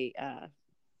as my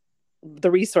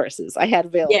the resources I had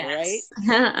available, right? Yes.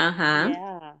 Uh-huh.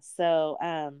 Yeah. So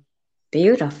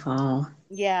Beautiful.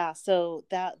 yeah, so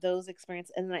that those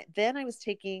experiences, and then I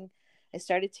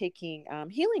started taking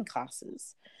healing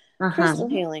classes, crystal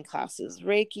Uh-huh. healing classes,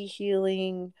 Reiki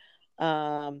healing,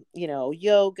 yoga,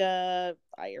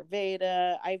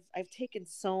 Ayurveda. I've taken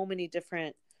so many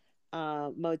different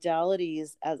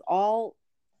modalities as all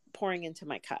pouring into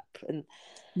my cup, and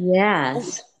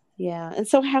Yes. yeah, and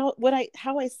so how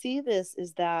I see this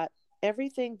is that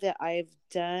everything that I've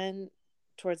done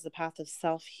towards the path of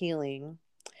self healing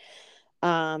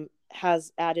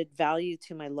has added value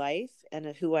to my life and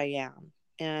who I am.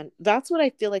 And that's what I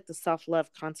feel like the self love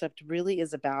concept really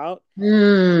is about. It's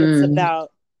Mm.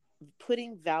 about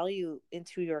putting value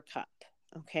into your cup.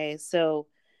 Okay. So,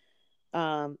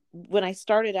 when I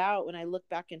started out, when I look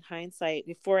back in hindsight,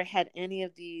 before I had any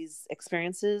of these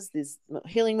experiences, these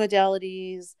healing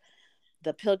modalities,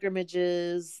 the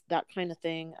pilgrimages, that kind of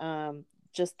thing,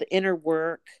 just the inner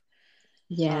work, uh,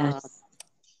 Yes.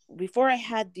 before I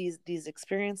had these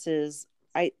experiences,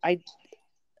 I, I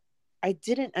I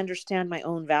didn't understand my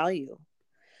own value.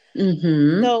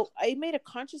 Mm-hmm. So I made a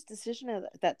conscious decision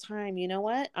at that time. You know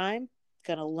what? I'm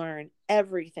going to learn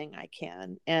everything I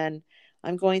can, and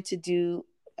I'm going to do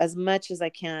as much as I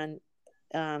can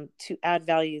to add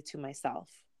value to myself.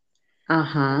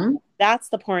 Uh-huh. That's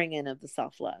the pouring in of the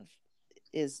self love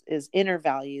is inner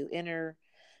value, inner.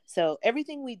 So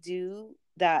everything we do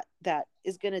that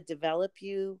is going to develop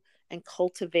you and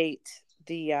cultivate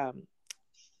the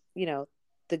you know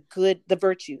the The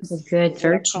virtues, good what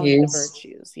I'm calling the virtues.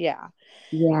 virtues. Yeah.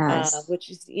 Yes. Which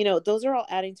is, those are all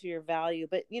adding to your value,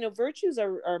 but virtues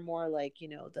are more like,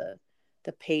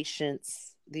 the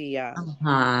patience, the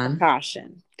Uh-huh.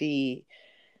 passion, the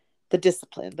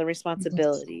discipline, the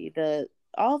responsibility, the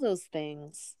all those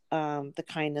things, the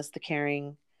kindness, the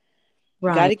caring.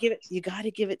 Right. You got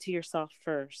to give it to yourself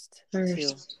first too.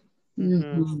 First.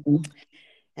 hmm Mm-hmm.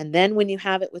 And then when you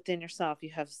have it within yourself, you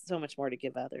have so much more to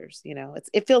give others.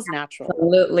 It feels natural.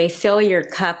 Absolutely. Fill your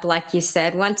cup, like you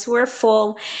said. Once we're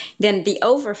full, then the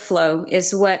overflow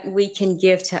is what we can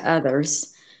give to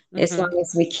others. As hmm long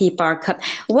as we keep our cup.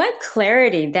 What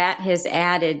clarity that has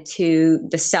added to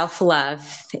the self-love.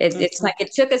 It's hmm like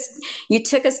you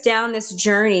took us down this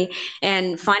journey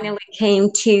and finally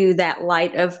came to that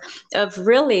light of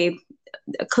really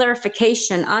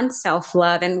clarification on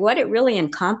self-love and what it really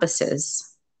encompasses.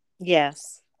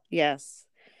 Yes. Yes.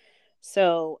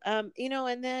 So, and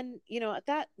then, at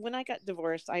that, when I got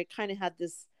divorced, I kind of had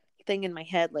this thing in my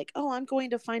head, like, oh, I'm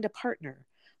going to find a partner.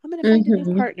 I'm going to find a new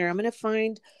Mm-hmm. partner. I'm going to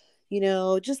find,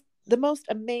 just the most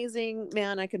amazing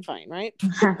man I can find, right?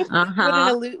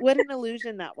 Uh-huh. What an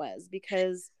illusion that was,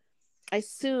 because I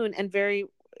soon and very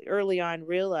early on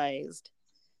realized,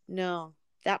 no,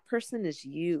 that person is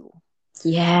you. The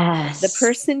Yes.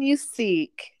 person you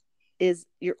seek is,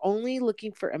 you're only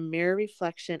looking for a mirror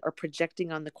reflection or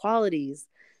projecting on the qualities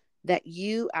that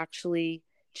you actually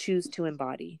choose to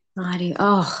embody. Body.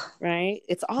 Oh, Right?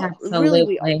 It's all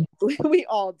really, absolutely. we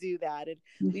all do that, and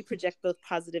we project both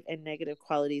positive and negative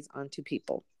qualities onto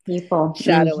people, People.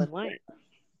 shadow and light.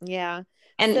 Yeah.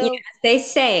 And So they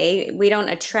say we don't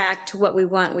attract what we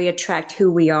want, we attract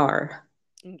who we are.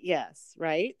 yes,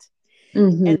 right.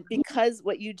 Hmm. And because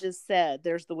what you just said,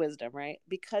 there's the wisdom, right?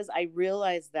 Because I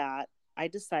realized that, I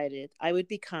decided I would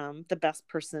become the best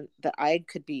person that I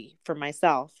could be for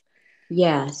myself.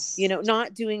 Yes.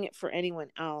 Not doing it for anyone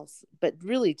else, but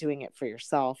really doing it for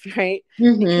yourself, right?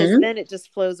 Because Hmm. then it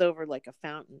just flows over like a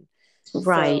fountain.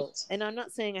 Right. So, and I'm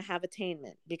not saying I have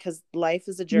attainment, because life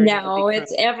is a journey of No,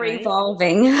 it's becoming, ever right?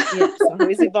 evolving. Yes,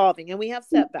 always evolving. And we have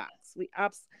setbacks.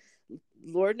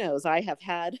 Lord knows I have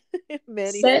had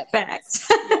many setbacks.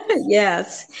 Setbacks.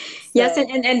 Yes. Yes. Yes. So,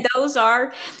 And those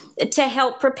are to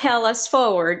help propel us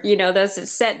forward. Those that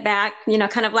set back,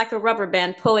 kind of like a rubber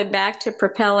band, pull it back to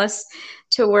propel us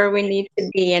to where we need to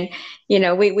be. And,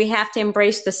 we have to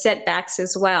embrace the setbacks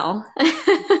as well.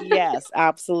 yes,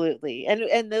 absolutely.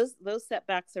 And those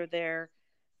setbacks are there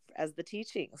as the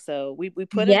teaching. So we put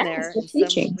them Yes, there the in some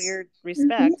teachings. weird Hmm.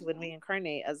 respect when we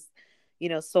incarnate as,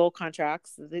 soul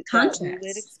contracts, that we would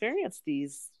Contracts. experience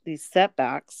these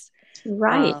setbacks.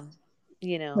 Right. Um,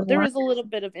 there is a little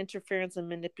bit of interference and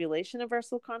manipulation of our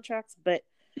soul contracts, but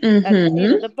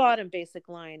Mm-hmm. the bottom basic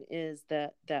line is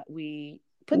that we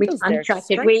put We those there to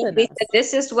contracted. strengthen We said, us.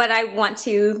 this is what I want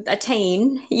to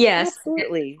attain. Yes.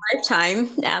 Absolutely. Lifetime.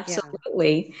 Yeah.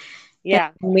 Absolutely. And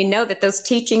Yeah. we know that those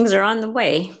teachings are on the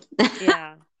way.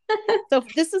 Yeah. So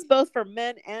this is both for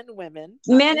men and women,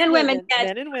 not Men just and women, women, yes.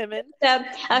 men and women.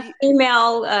 A You,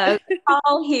 female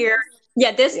call here.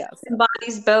 yes, Yeah, this yes,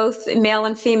 embodies both male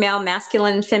and female,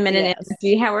 masculine and feminine yes,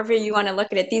 energy, however you want to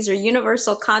look at it. These are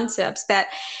universal concepts that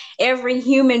every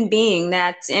human being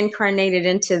that's incarnated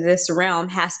into this realm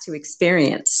has to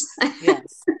experience.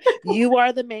 yes. You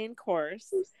are the main course,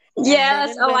 and men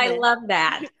Yes. and Oh, I women, love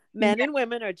that. men and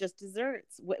women are just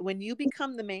desserts. When you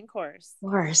become the main course, Of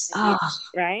course. and Oh,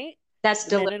 right, that's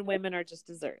the men delicious. and women are just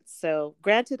desserts. So,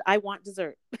 granted, I want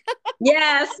dessert.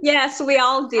 Yes, yes, we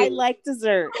all I do. like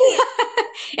dessert,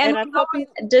 And and we I'm hoping,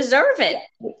 all deserve it,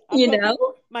 yeah, I'm you hoping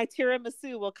know? my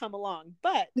tiramisu will come along.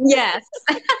 But Yes.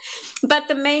 But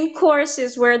the main course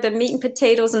is where the meat and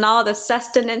potatoes and all the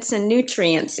sustenance and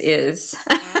nutrients is.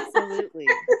 absolutely.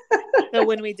 So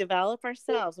when we develop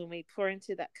ourselves, when we pour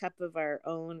into that cup of our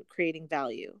own creating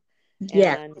value,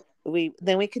 Yes. and we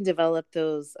can develop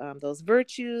those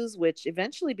virtues, which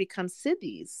eventually become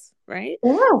siddhis, right?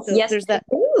 Yes, So yes, there's I that,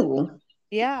 do.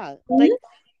 yeah, Mhm. like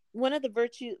one of the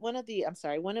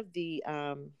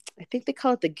I think they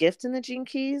call it the gift in the gene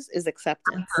keys is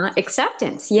acceptance,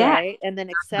 Acceptance, yeah. right? And then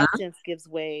acceptance gives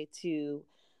way to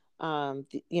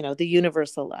the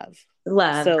universal love.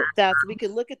 Love. So that's, we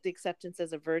could look at the acceptance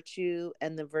as a virtue,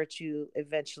 and the virtue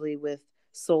eventually with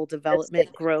soul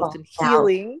development, growth, and Self.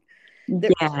 healing.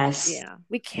 There, Yes. yeah,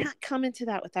 we can't come into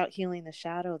that without healing the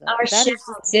shadow, though. Our That is just,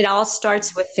 shadows, it all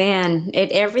starts within.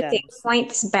 It it everything does.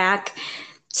 points back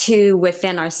to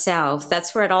within ourselves.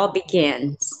 That's where it all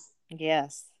begins.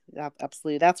 Yes,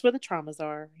 absolutely. That's where the traumas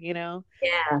are,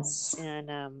 Yes.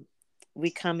 and we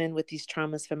come in with these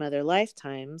traumas from other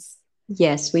lifetimes,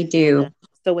 Yes, we and do.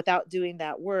 so without doing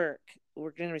that work,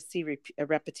 we're going to receive a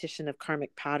repetition of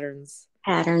karmic patterns.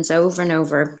 Patterns over and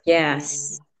over. Mm,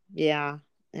 Yes. yeah.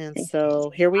 And so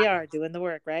here we are doing the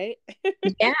work, right?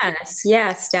 Yes,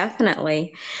 yes,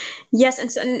 definitely.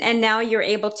 Yes, and now you're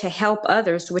able to help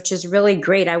others, which is really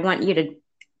great. I want you to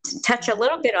touch a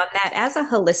little bit on that as a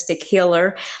holistic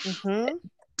healer, Mm-hmm.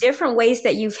 different ways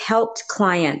that you've helped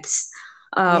clients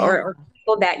Yeah. or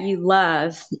people that you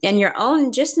love and your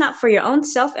own, just not for your own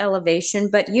self elevation,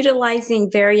 but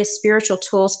utilizing various spiritual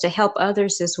tools to help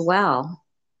others as well.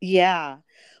 Yeah.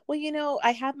 Well,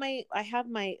 I have my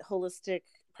holistic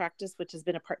practice, which has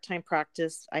been a part-time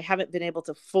practice. I haven't been able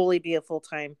to fully be a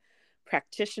full-time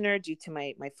practitioner due to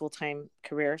my full-time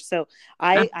career. So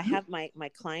I Uh-huh. have my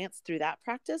clients through that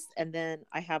practice, and then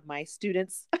I have my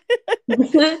students.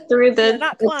 Through They're the,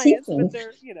 not the clients, but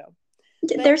teaching.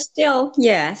 but They're still,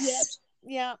 yeah, yes,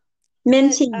 yeah. But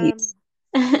mentees.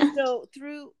 so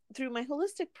through my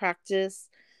holistic practice,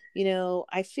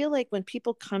 I feel like when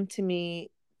people come to me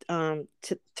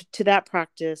to that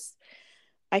practice,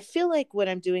 I feel like what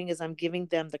I'm doing is I'm giving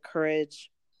them the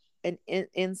courage and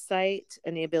insight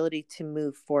and the ability to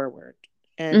move forward,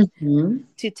 and Hmm.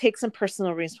 to take some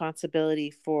personal responsibility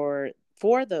for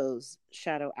those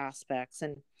shadow aspects.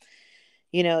 And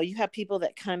you have people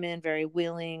that come in very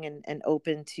willing and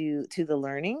open to the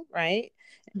learning, right?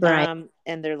 Right.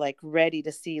 And they're like ready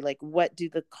to see, like, what do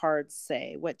the cards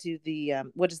say, what does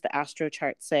the astro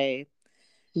chart say,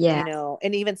 Yeah.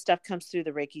 and even stuff comes through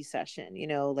the Reiki session,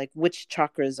 like which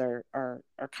chakras are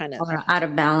kind of, Or out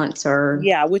of balance or,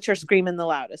 yeah, which are screaming the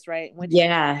loudest, right? Which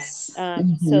yes.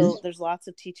 Hmm. so there's lots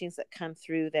of teachings that come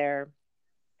through there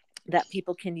that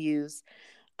people can use.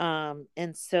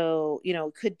 And so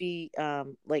it could be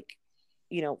like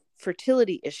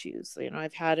fertility issues.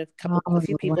 I've had a Oh,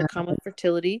 few people come with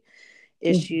fertility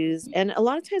issues, and a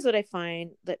lot of times what I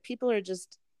find that people are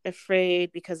just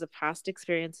afraid because of past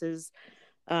experiences,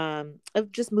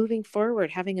 of just moving forward,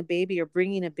 having a baby or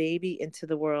bringing a baby into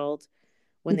the world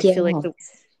when they feel like yeah.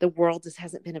 the world just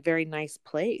hasn't been a very nice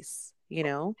place.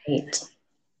 Right.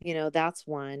 That's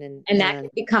one. And that And can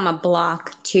become a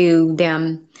block to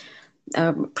them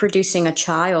producing a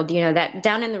child, that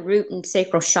down in the root and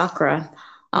sacral chakra,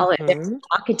 all of there's mhm.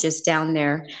 blockages down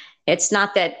there. It's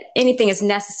not that anything is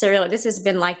necessarily, this has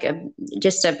been like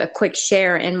just a quick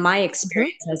share in my Mhm.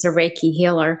 experience as a Reiki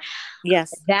healer.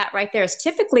 Yes. That right there is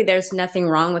typically there's nothing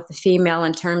wrong with the female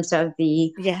in terms of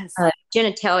the Yes.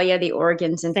 genitalia, the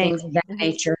organs, and Same. things of that Mhm.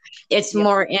 nature. It's Yep.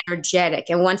 more energetic.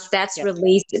 And once that's Yep.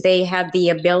 released, they have the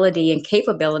ability and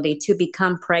capability to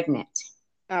become pregnant.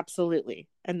 Absolutely.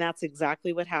 And that's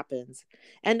exactly what happens.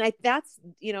 And that's,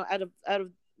 out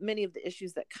of many of the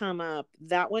issues that come up,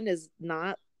 that one is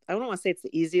not, I don't want to say it's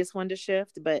the easiest one to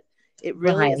shift, but it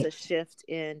really is Right. a shift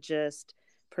in just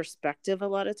perspective a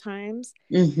lot of times.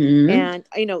 Mm-hmm. And,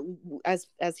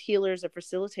 as healers or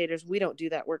facilitators, we don't do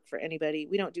that work for anybody.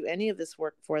 We don't do any of this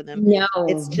work for them. No,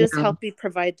 It's just no. helping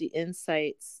provide the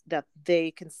insights that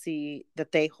they can see,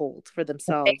 that they hold for They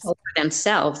themselves. hold for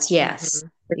themselves, yes. Hmm.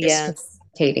 We're just Yes.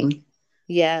 facilitating.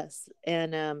 Yes.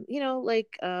 And, you know,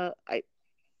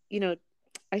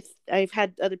 I've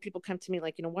had other people come to me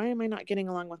like, why am I not getting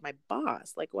along with my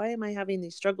boss? Like, why am I having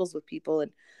these struggles with people?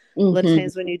 And a lot of Mm-hmm.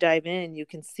 times when you dive in, you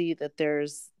can see that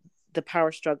there's the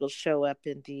power struggles show up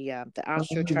in the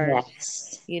astro Oh, chart,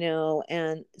 yes.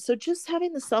 and so just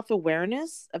having the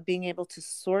self-awareness of being able to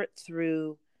sort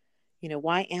through,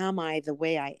 why am I the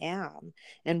way I am?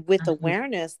 And with Uh-huh.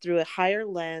 awareness through a higher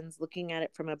lens, looking at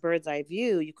it from a bird's eye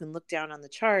view, you can look down on the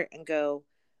chart and go,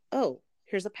 oh,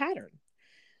 here's a pattern.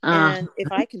 Uh-huh. And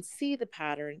if I can see the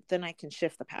pattern, then I can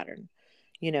shift the pattern,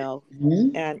 you know,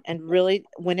 Mhm. and really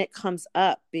when it comes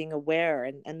up, being aware.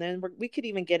 And then we could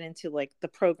even get into like the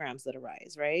programs that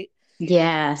arise, right? That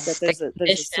Yes, the there's a certain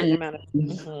condition. amount of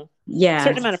certain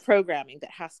Yes, amount of programming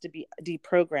that has to be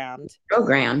deprogrammed.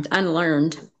 programmed,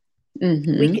 unlearned. We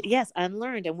Mm-hmm. can, yes,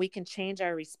 unlearned, and we can change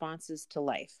our responses to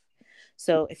life.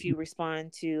 So if you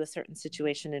respond to a certain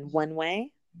situation in one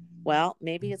way, well,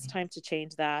 maybe it's time to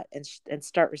change that and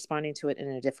start responding to it in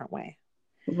a different way.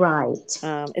 Right.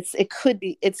 It could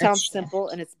be, it A sounds simple,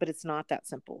 shift. but it's not that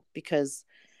simple, because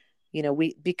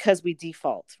we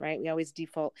default, right? We always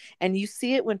default. And you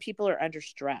see it when people are under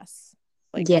stress.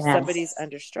 Like if somebody's Yes.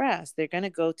 under stress, they're going to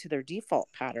go to their default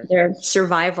pattern, Their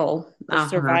survival. their Uh-huh.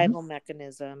 survival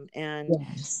mechanism. And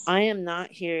Yes. I am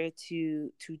not here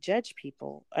to judge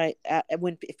people.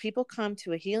 If people come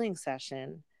to a healing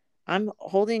session, I'm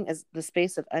holding as the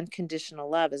space of unconditional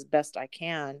love as best I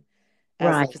can as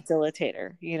a Right.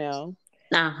 facilitator,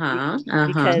 Uh-huh. Uh-huh.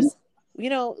 because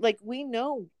like we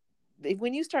know,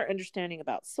 when you start understanding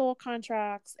about soul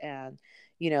contracts and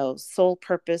soul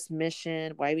purpose,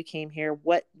 mission, why we came here,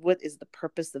 what is the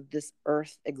purpose of this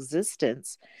earth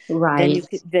existence, then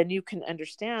Right. you can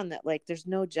understand that, like, there's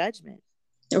no judgment.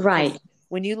 Right. Because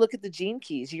when you look at the gene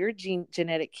keys, your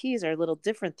genetic keys are a little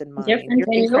different than mine. Different Your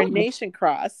than yours. incarnation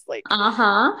cross, like,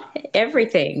 Uh-huh.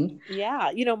 Everything.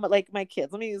 yeah, like my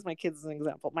kids. Let me use my kids as an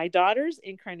example. My daughter's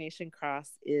incarnation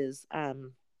cross is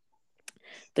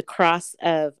the cross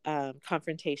of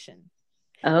confrontation.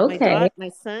 Okay. My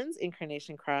son's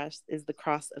incarnation cross is the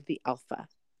cross of the alpha.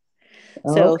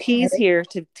 So he's Okay. here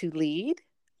to lead,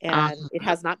 and it Uh-huh.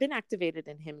 has not been activated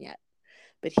in him yet,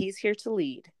 but he's here to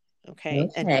lead. Okay.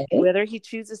 And Okay. whether he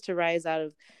chooses to rise out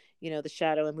of, the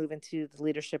shadow and move into the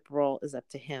leadership role is up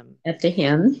to him. Up to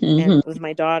him. And Mm-hmm. with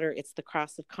my daughter, it's the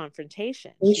cross of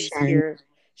confrontation. Vision.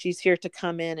 She's here to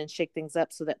come in and shake things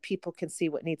up so that people can see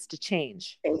what needs to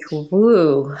change.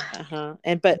 Woo.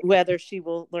 But whether she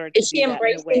will learn to Is she do that in a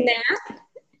embracing way. that?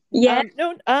 Yeah.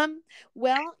 No,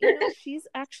 well, she's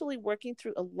actually working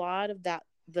through a lot of that,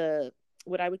 the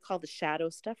what I would call the shadow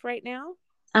stuff right now.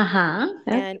 Uh-huh.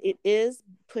 And it is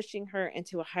pushing her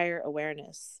into a higher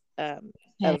awareness, Okay.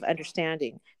 of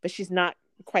understanding, but she's not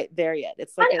quite there yet.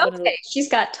 It's like one of those. Okay. She's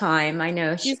got time. I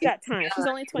know She's got time. She's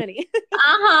only 20.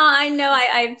 uh-huh. I know.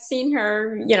 I've seen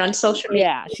her, on social media.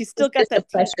 Yeah, she's She's still got just a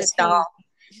that precious doll.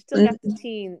 she's still got the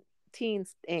Mhm. teen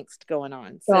angst going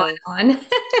on. Going So on.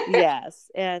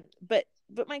 yes, and but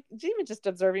my even just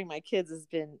observing my kids has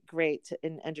been great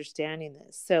in understanding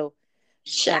this. So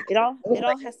it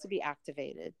all has to be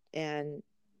activated. And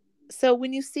so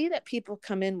when you see that people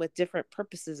come in with different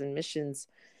purposes and missions,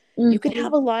 you can Mhm.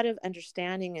 have a lot of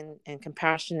understanding and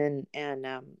compassion, and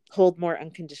hold more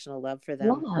unconditional love for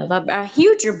them. Love, a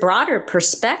huger, broader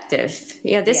perspective.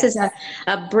 Yeah, this is Yes.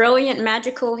 a brilliant,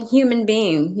 magical human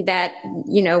being that,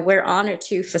 we're honored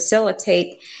to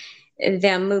facilitate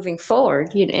them moving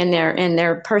forward, in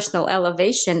their personal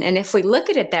elevation. And if we look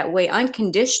at it that way,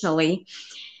 unconditionally,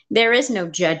 there is no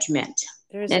judgment.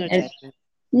 There is no And judgment.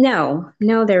 no,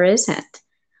 no, there isn't.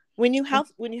 When you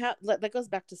have that goes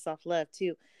back to self-love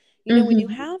too. When you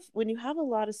Hmm. have a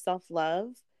lot of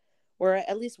self-love, or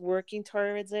at least working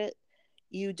towards it,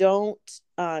 you don't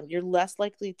you're less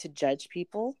likely to judge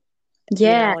people, and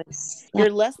Yes. you're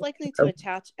less likely to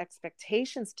attach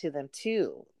expectations to them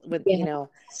too,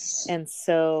 Yes. and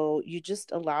so you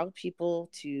just allow people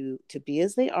to be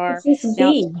as they are. This is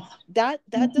Now, B. that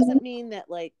Mhm. doesn't mean that,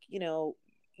 like,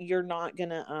 you're not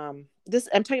gonna this,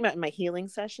 I'm talking about in my healing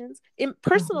sessions. In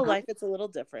personal life it's a little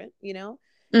different. Doesn't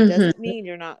Mm-hmm. mean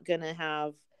you're not gonna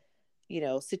have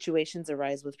situations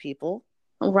arise with people.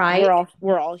 we're Right. all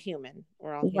we're all human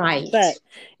we're all human. Right. But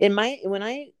in my when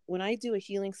I do a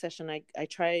healing session, I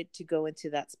try to go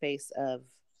into that space of,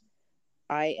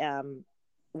 I am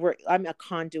I'm a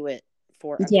conduit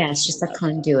for Yes, unconditional just a love.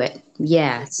 conduit. I'm not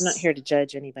Yes. here to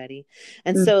judge anybody.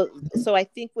 And Mhm. so I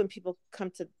think when people come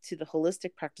to the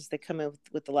holistic practice, they come in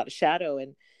with a lot of shadow.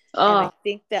 And I Oh,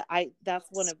 think that that's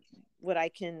one of what I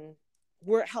can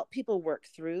help people work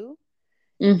through,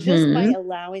 just by mm-hmm.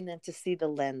 allowing them to see the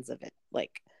lens of it,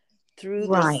 like through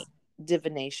Right. this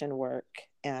divination work.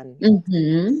 And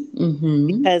Mm-hmm. Mm-hmm.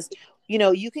 because,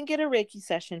 you can get a Reiki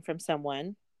session from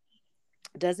someone,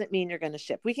 doesn't mean you're going to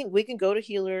shift. We can go to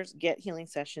healers, get healing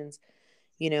sessions,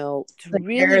 to But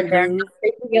really they're move. not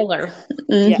regular.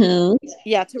 Yeah. Mm-hmm.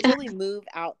 Yeah. To really move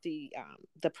out the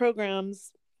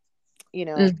programs, to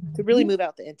really Mm-hmm. move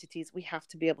out the entities, we have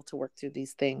to be able to work through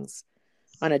these things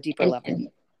on a deeper level. And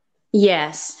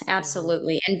yes, Mhm.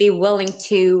 absolutely. And be willing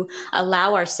to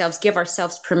allow ourselves, give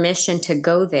ourselves permission to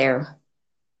go there.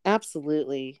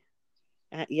 Absolutely.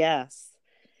 Yes.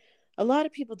 A lot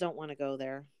of people don't want to go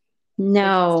there. They're just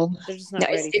No, they're just no, not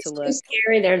ready to it's too look.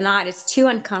 scary. They're not. It's too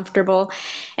uncomfortable,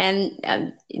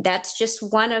 and that's just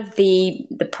one of the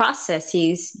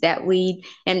processes that we,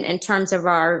 in terms of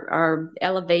our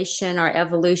elevation, our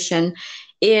evolution,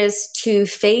 is to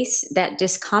face that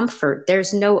discomfort.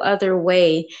 There's no other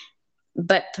way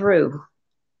but through.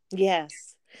 Yes.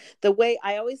 The way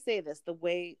I always say this, the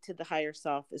way to the higher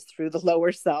self is through the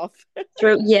lower self.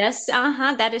 Through. Yes,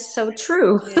 that is so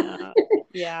true. Yeah.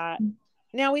 Yeah.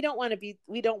 Now we don't want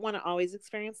to always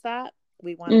experience that.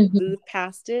 We want to Mhm. move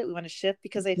past it. We want to shift,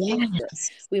 because I think that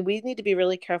Yes. we need to be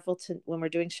really careful to, when we're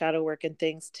doing shadow work and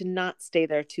things, to not stay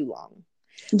there too long.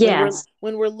 Yes.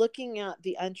 When we're looking at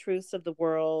the untruths of the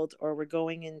world, or we're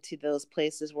going into those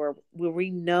places where we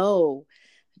know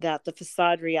that the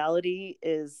facade reality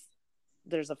is,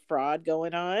 there's a fraud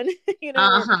going on, where we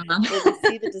Uh-huh.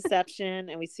 see the deception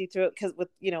and we see through it, because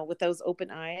with those open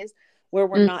eyes, where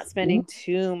we're not Mhm. spending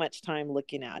too much time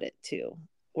looking at it too,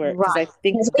 where, because I Right.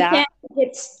 think Because we can that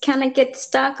kind of get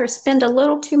stuck or spend a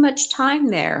little too much time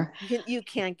there. you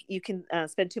can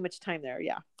spend too much time there.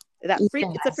 Yeah, it's a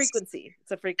Yes. frequency.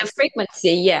 It's a A frequency.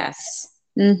 frequency, yes.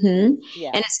 Mm-hmm.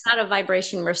 Yeah. And it's not a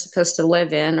vibration we're supposed to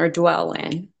live in or dwell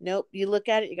in. Nope. You look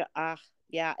at it, you go,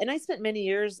 yeah. And I spent many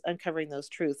years uncovering those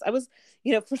truths. I was,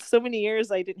 for so many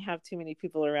years, I didn't have too many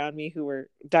people around me who were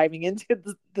diving into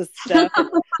the stuff. And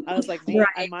I was like, man,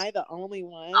 am Right. I the only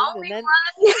one? And Only then,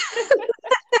 one.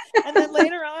 and then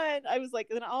later on, I was like,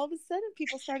 then all of a sudden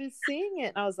people started seeing it.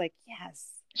 And I was like,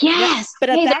 yes. Now, Yes. but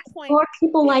Hey, there's more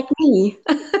people like me.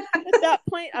 at that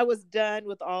point, I was done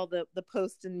with all the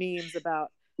posts and memes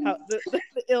about how the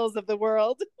ills of the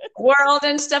world. World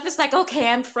and stuff. It's like,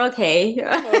 okay, okay.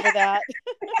 I'm over that.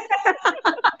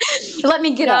 Let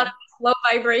me get out of No. this low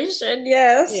vibration.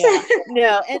 Yes. Yeah.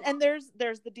 No. And there's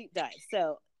the deep dive.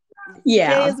 So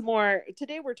Yeah.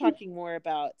 today we're talking more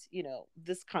about,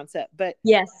 this concept, but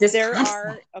Yes, this there concept.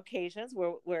 are occasions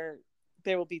where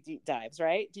there will be deep dives,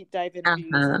 right? Deep dive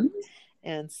interviews. Uh-huh.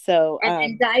 And so,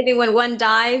 And diving, when one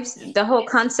dives, the whole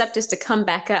concept is to come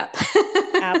back up.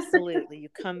 absolutely, you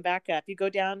come back up, you go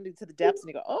down into the depths and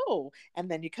you go, oh, and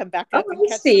then you come back Oh, up and I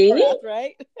catch some see. breath,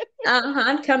 right?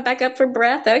 Come back up for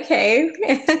breath. Okay.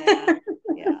 Yeah.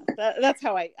 Yeah. That's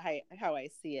how I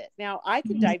see it. Now I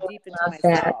can dive deep into Love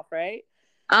that. myself, right?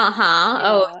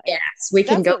 Oh, And yes. We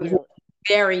can that's go what we really,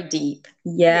 very deep.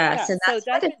 yeah, yeah. Yes. And So that's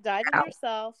what it's dive in about.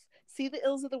 yourself, see the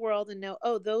ills of the world, and know,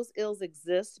 oh, those ills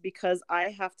exist because I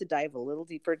have to dive a little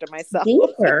deeper to myself.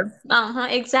 Deeper.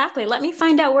 Exactly. Let me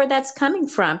find out where that's coming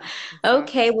from.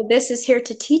 Okay, Exactly. well, this is here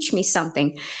to teach me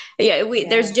something. Yeah,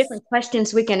 there's Yes. different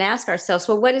questions we can ask ourselves.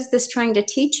 Well, what is this trying to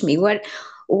teach me? What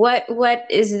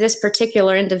is this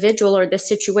particular individual or this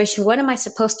situation? What am I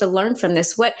supposed to learn from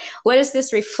this? What is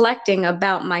this reflecting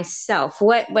about myself?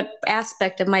 What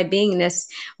aspect of my beingness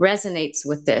resonates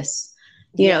with this?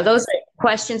 Those Yes. are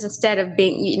questions, instead of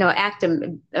being,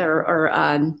 acting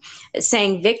or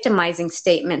saying victimizing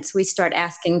statements. We start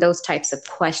asking those types of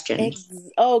questions.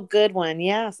 Oh, good one.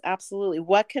 Yes, absolutely.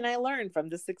 What can I learn from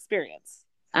this experience?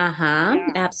 Yeah.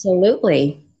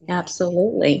 Absolutely. Yeah.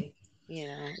 Absolutely.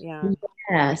 Yeah.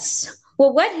 Yes.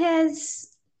 Well, what has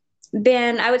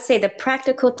been, I would say, the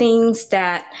practical things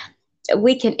that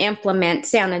we can implement,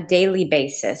 say, on a daily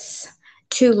basis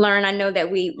to learn? I know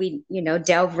that we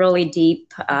delve really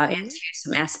deep Hmm. into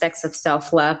some aspects of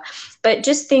self-love, but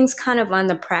just things kind of on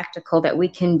the practical that we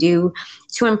can do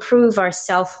to improve our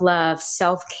self-love,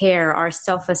 self-care, our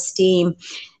self-esteem,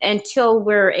 until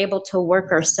we're able to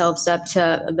work ourselves up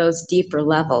to those deeper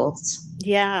levels.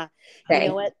 Yeah. You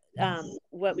know Okay.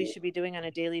 what we should be doing on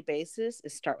a daily basis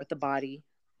is start with the body.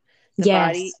 The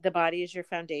body, Yes. the body is your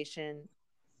foundation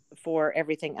for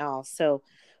everything else. So,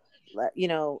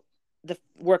 the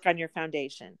work on your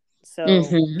foundation. So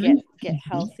Mm-hmm. get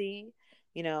healthy,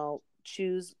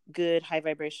 choose good high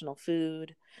vibrational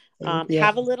food. Yeah.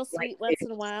 Have a little Like sweet once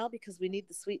in a while, because we need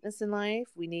the sweetness in life.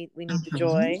 We need the uh-huh.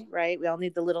 joy, right? We all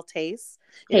need the little taste.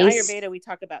 In Taste. Ayurveda, we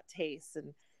talk about taste,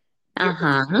 and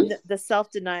Uh-huh. the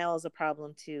self-denial is a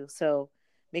problem too. So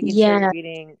making sure Yeah.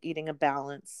 you're eating a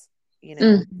balance, you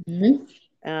know. Mm-hmm.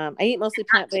 I eat mostly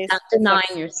plant-based. Not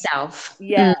denying yourself.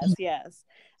 Yes, yes.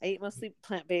 I eat mostly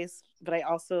plant-based, but I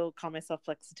also call myself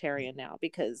flexitarian now,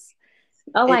 because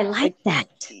Oh, I it like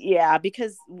that. yeah,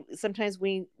 because sometimes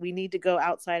we need to go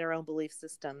outside our own belief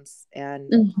systems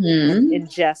and Mm-hmm.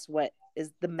 ingest what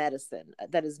is the medicine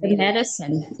that is The needed.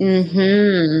 medicine. Mhm.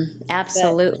 Mm-hmm. But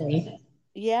Absolutely.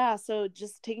 yeah, so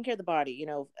just taking care of the body,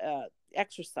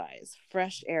 exercise,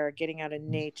 fresh air, getting out in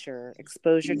nature,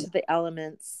 exposure to the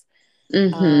elements,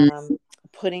 Mm-hmm. um,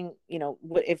 putting,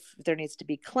 what if there needs to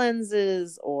be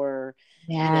cleanses, or,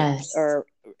 Yes. or,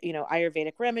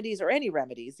 Ayurvedic remedies, or any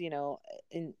remedies,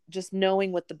 and just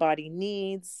knowing what the body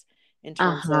needs in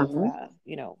terms of, Uh-huh.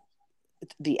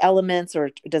 the elements,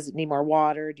 or does it need more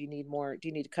water? Do you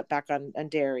need to cut back on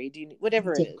dairy? Do you need,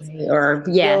 whatever it is, Or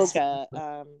yes,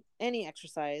 yoga, any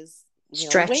exercise,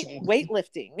 stretching.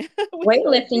 weightlifting,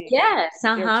 Weightlifting, weightlifting, yes. or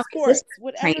Uh-huh. sports, Resistance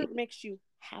whatever training. makes you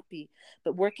happy.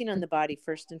 But working on the body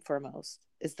first and foremost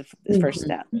is the first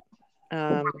step. Mm-hmm.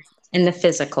 Um, And the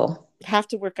physical. have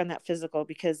to work on that physical,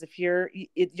 because if you're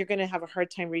going to have a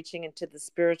hard time reaching into the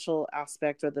spiritual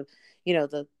aspect, or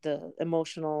the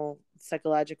emotional,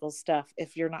 psychological stuff,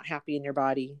 if you're not happy in your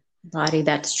body. Body,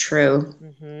 that's true.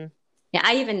 Mm-hmm. Yeah,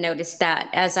 I even noticed that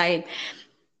as I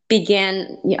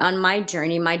began on my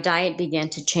journey, my diet began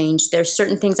to change. There's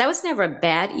certain things, I was never a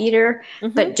bad eater,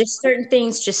 Mm-hmm. but just certain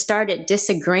things just started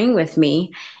disagreeing with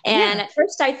me. And Yeah. at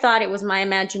first I thought it was my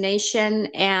imagination,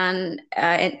 and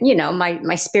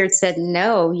my spirit said,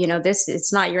 no, this,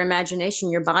 it's not your imagination.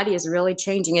 Your body is really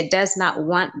changing. It does not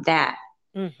want that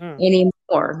Mm-hmm.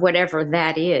 anymore, whatever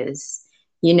that is.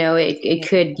 It Yeah.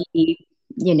 could be,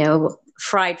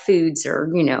 fried foods, or,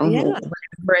 Yeah.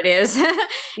 whatever it is. And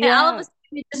all of a Yeah. sudden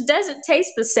it just doesn't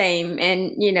taste the same.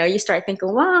 And, you start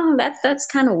thinking, wow, that's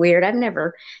kind of weird. I've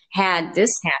never had Yeah.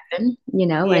 this happen,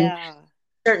 and Yeah.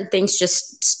 certain things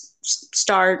just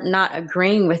start not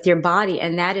agreeing with your body.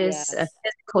 And that is a Yes.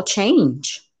 physical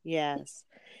change. Yes.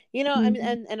 I mean,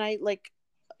 Mhm. and I like,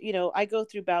 I go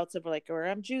through bouts of like, where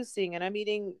I'm juicing and I'm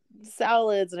eating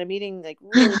salads and I'm eating like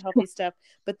really healthy stuff.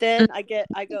 But then I'm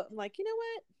like, you know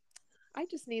what? I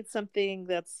just need something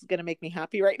that's going to make me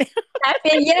happy right now.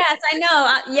 Happy, yes, I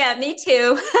know. Yeah, me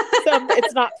too. So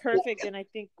it's not perfect. And I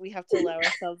think we have to allow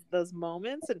ourselves those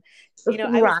moments. And,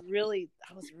 Right.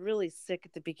 I was really sick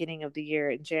at the beginning of the year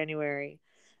in January.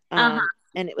 Uh-huh.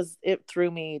 And it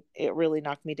really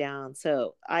knocked me down.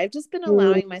 So I've just been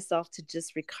allowing myself to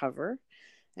just recover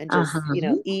and just,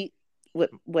 Uh-huh. eat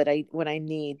what I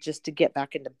need, just to get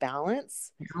back into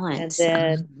balance. And Balance.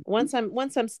 then once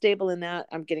I'm stable in that,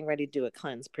 I'm getting ready to do a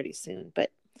cleanse pretty soon. But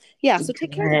yeah, so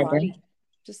take care of the Good. body.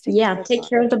 Just taking Yeah, care of the take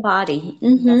care body. of the body.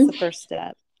 That's the first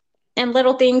step. And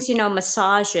little things,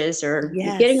 massages, or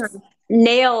getting our Yes.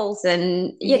 nails,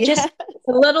 and yeah, Yeah. just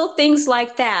little things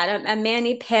like that. A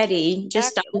mani pedi,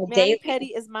 just on a Manny daily Petty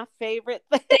is my favorite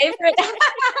thing. favorite.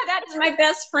 That is my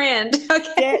best friend.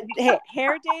 Okay.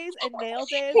 Hair days and nail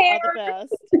days are the Hair.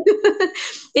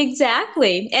 best.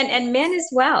 Exactly. And men Yes. as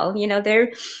well.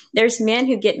 There's men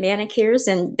who get manicures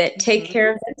and that take Hmm.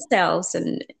 care of themselves,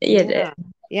 and Yeah.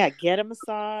 Yeah. Get a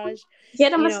massage.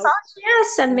 get a You know, massage.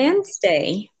 Yes, a yeah. men's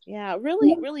day. Yeah.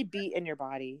 Really, really be in your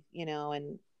body,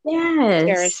 and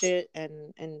cherish Yes. it,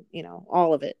 and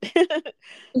all of it.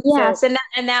 So Yes, and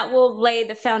that will lay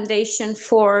the foundation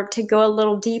for to go a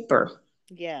little deeper.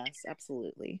 yes,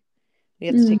 absolutely. We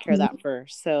have to take care of Mhm. that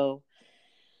first. So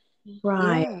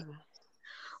Right. yeah.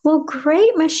 Well,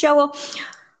 great, Michelle.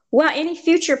 Well, any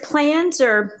future plans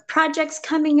or projects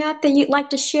coming up that you'd like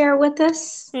to share with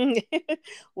us?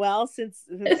 Well, since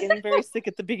getting very sick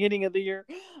at the beginning of the year,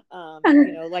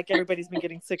 like everybody's been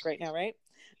getting sick right now, right?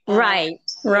 Right,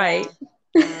 right.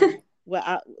 Yeah.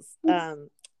 Well,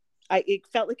 it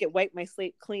felt like it wiped my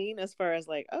slate clean, as far as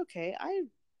like, okay, I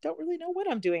don't really know what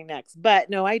I'm doing next, but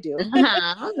no, I do.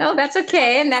 No, that's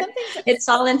okay. And that Some things, it's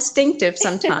all instinctive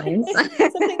sometimes. some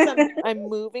things I'm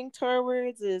moving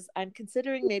towards is I'm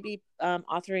considering maybe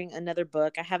authoring another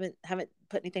book. I haven't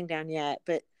put anything down yet,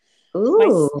 but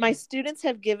Ooh. my students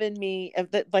have given me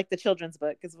like the children's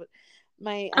book, because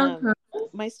my Uh-huh.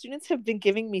 my students have been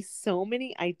giving me so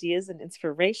many ideas and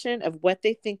inspiration of what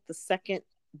they think the second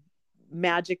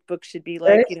magic book should be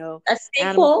Good. like, you know, A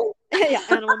animal, sequel. yeah,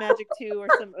 Animal Magic 2 or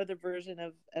some other version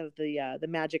of the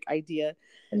magic idea.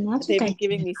 The magic They've been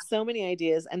giving idea. me so many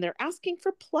ideas, and they're asking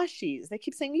for plushies. They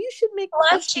keep saying, you should make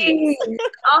plushies. Blushing.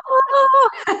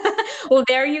 Oh, well,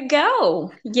 there you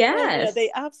go. And Yes.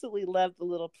 they absolutely love the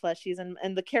little plushies,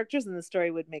 and the characters in the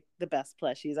story would make the best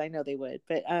plushies. I know they would.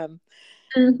 But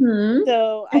Mm-hmm.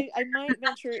 so I might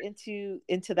venture into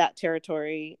that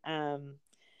territory.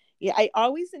 Yeah, I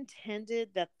always intended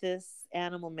that this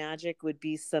Animal Magic would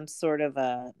be some sort of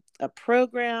a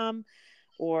program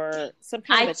or some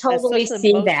kind I of a totally social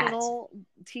see that. emotional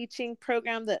teaching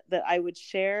program that I would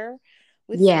share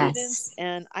with students. Yes.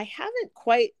 And I haven't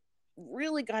quite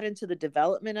really got into the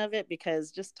development of it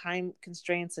because just time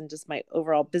constraints and just my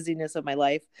overall busyness of my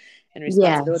life and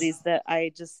Yes. responsibilities, that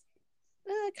I just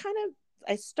kind of,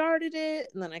 I started it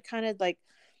and then I kind of like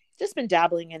just been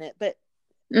dabbling in it. But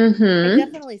I Mm-hmm.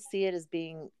 definitely see it as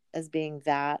being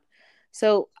that.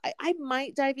 So I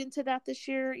might dive into that this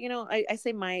year. You know, I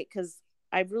say might because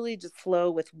I really just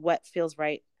flow with what feels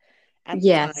right at the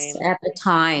Yes, time, at the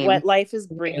time. what life is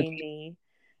bringing me.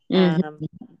 Mm-hmm.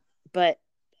 But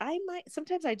I might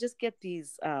sometimes I just get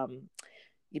these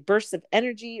bursts of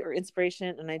energy or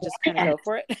inspiration, and I just kind of go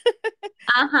for it.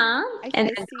 Uh-huh. And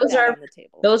I see those that are on the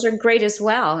table. those are great as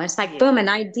well. It's like Yeah, boom, an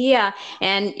idea,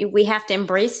 and we have to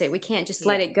embrace it. We can't just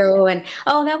let yeah, it go and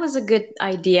oh, that was a good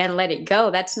idea and let it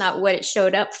go. That's not what it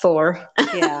showed up for.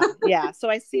 yeah, yeah. So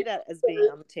I see that as being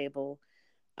on the table.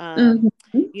 Um,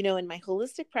 Mm-hmm. you know, in my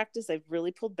holistic practice, I've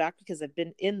really pulled back because I've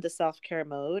been in the self-care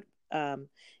mode. Oh,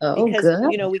 Because,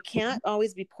 good. you know, we can't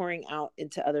always be pouring out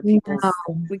into other No, people's,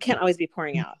 we can't always be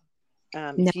pouring out.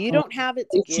 no. If you don't have it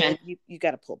to Solution. give, you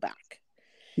got to pull back.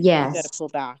 You got to Yes. pull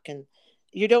back, and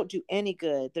you don't do any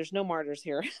good. There's no martyrs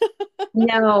here.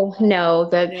 No, no.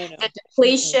 The No, the no. Mm-mm.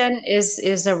 depletion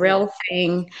is a Yeah. real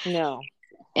thing, No.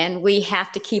 and we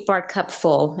have to keep our cup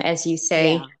full, as you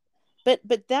say. Yeah.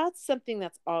 But that's something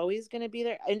that's always going to be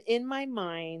there. And in my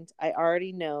mind, I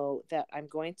already know that I'm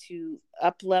going to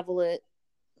up level it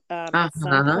at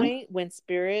some Uh-huh. point when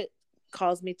spirit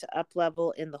calls me to up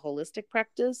level in the holistic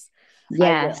practice. I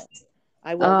Yes. will.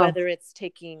 I will, Oh. whether it's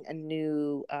taking a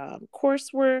new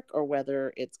coursework or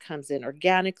whether it comes in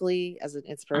organically as an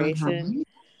Uh-huh. inspiration.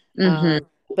 Mm-hmm.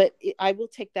 But I will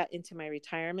take that into my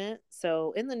retirement.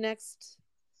 So in the next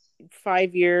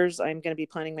 5 years, I'm going to be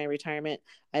planning my retirement.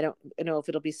 I don't know if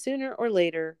it'll be sooner or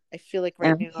later. I feel like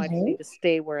right now I don't Okay. need to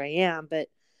stay where I am, but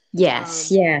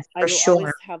Yes, um, yes, I for will always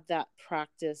sure. have that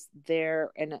practice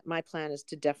there. And my plan is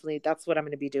to definitely, that's what I'm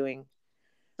going to be doing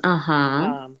Uh-huh.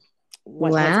 um,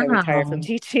 once I retire from Wow.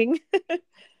 teaching.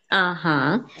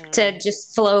 Uh-huh. To um,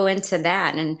 just flow into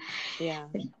that and yeah,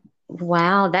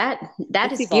 wow, that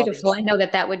it's is evolving. beautiful. I know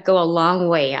that that would go a long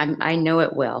way. I know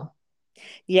it will.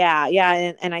 Yeah,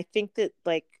 yeah. And I think that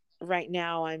like right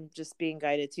now I'm just being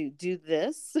guided to do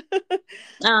this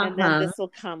and then Uh-huh. this will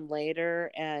come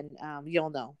later and you'll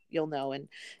know.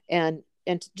 And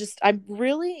just I'm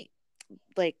really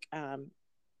like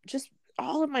just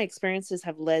all of my experiences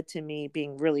have led to me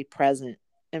being really present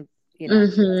and you know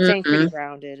staying pretty Mm-hmm.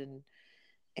 grounded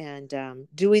and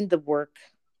doing the work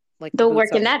like the The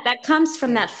boots work and on. that comes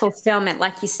from Yeah, that fulfillment,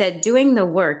 like you said, doing the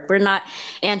work. We're not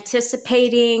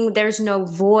anticipating, there's no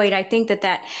void. I think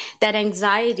that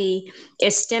anxiety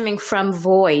is stemming from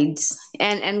voids.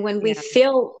 And when we yeah,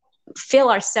 fill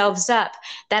ourselves up,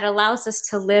 that allows us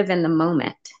to live in the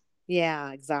moment.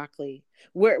 yeah, exactly.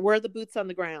 Where are the boots on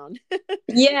the ground?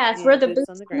 Yes, we're Yeah, the boots on boots the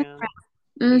on the ground.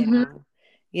 ground. Mm-hmm. Yeah.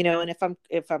 You know, and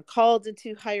if I'm called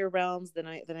into higher realms than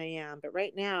I am, but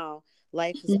right now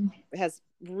life has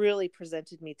really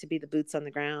presented me to be the boots on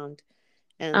the ground.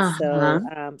 And Uh-huh.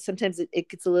 so sometimes it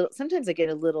gets a little, sometimes I get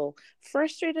a little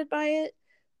frustrated by it,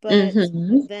 but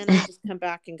Mm-hmm. then I just come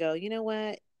back and go, you know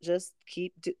what? Just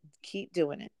keep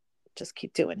doing it. Just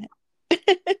keep doing it.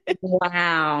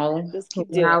 Wow. Just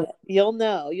keep doing Wow. it. You'll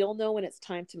know when it's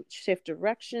time to shift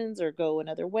directions or go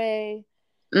another way.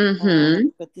 Mm-hmm.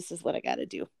 But this is what I got to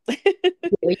do.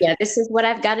 Yeah, this is what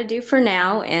I've got to do for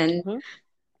now. And Mhm.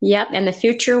 yep, and the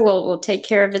future will take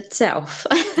care of itself.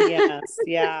 Yes.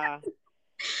 Yeah.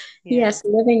 Yeah. Yes,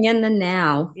 living in the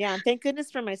now. Yeah. And thank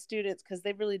goodness for my students because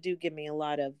they really do give me a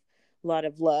lot of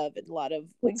love and a lot of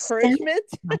It sounds encouragement.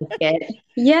 like it.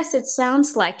 Yes, it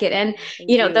sounds like it. And They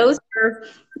you know, do.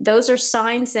 those are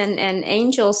signs and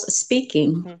angels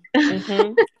speaking. Hmm.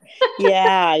 Hmm.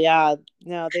 Yeah. Yeah.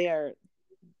 No,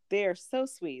 they are so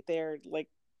sweet. They're like,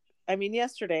 I mean,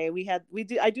 yesterday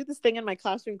I do this thing in my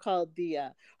classroom called the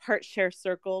heart share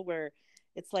circle where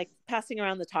it's like passing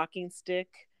around the talking stick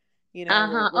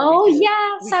Uh-huh. where Oh,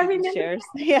 yes, we I do these remember shares.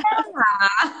 Yeah.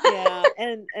 that.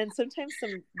 Yeah. And sometimes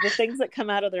the things that come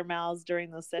out of their mouths during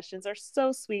those sessions are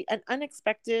so sweet and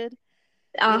unexpected,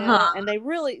 Uh-huh. and they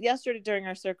really, yesterday during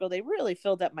our circle, they really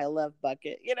filled up my love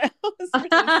bucket. It was really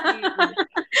sweet. And,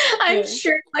 I'm yeah.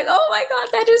 sure, like, oh my God,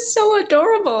 that is so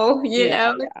adorable,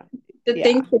 Yeah. Yeah. the Yeah.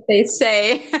 things that they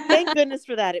say. Thank goodness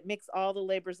for that. It makes all the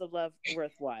labors of love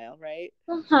worthwhile, right?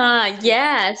 Uh-huh. It's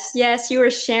Yes, yes, you were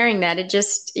sharing that. It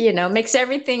just, makes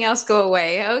everything else go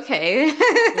away. Okay.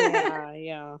 Yeah,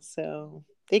 yeah. So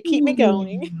they keep me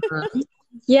going. Yeah.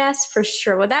 Yes, for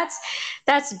sure. Well,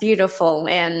 that's beautiful,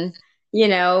 and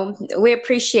we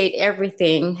appreciate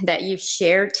everything that you've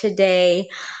shared today,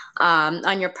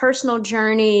 on your personal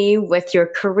journey with your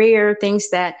career, things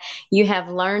that you have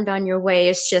learned on your way.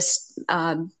 It's just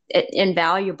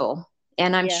invaluable,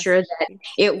 and I'm Yes. sure that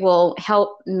it will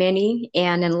help many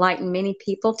and enlighten many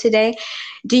people today.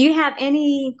 Do you have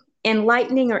any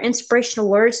enlightening or inspirational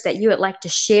words that you would like to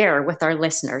share with our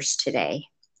listeners today?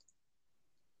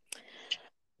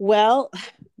 Well,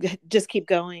 just keep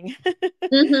going.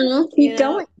 Keep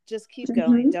going. Just keep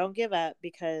going. Hmm. Don't give up,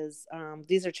 because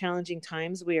these are challenging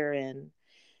times we are in.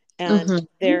 And Hmm.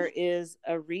 there is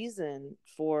a reason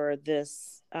for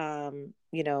this,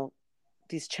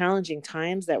 these challenging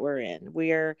times that we're in.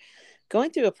 We are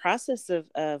going through a process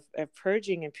of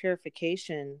purging and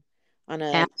purification on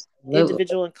a Absolutely.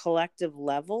 individual and collective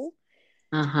level.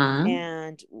 Uh-huh.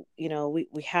 And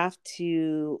we have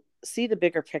to see the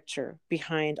bigger picture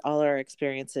behind all our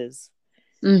experiences.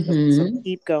 So Mm-hmm.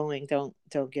 keep going. Don't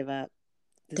give up.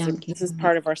 Don't give This is up.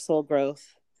 part of our soul growth,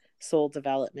 soul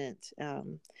development.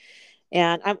 And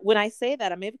when I say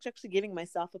that, I'm actually giving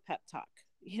myself a pep talk,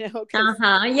 because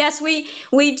Uh-huh. Yes,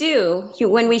 we do.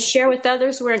 When we share with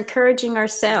others, we're encouraging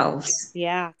ourselves.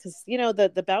 yeah, because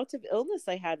the bout of illness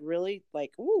I had really,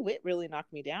 like, ooh, it really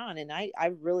knocked me down, and I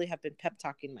really have been pep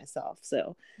talking myself.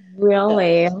 So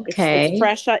Really? it's Okay.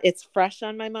 fresh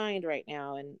on my mind right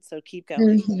now, and so keep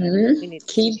going. Mm-hmm. We need to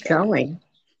keep Keep going. going.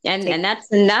 And Take. and that's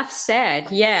enough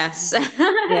said. Yes.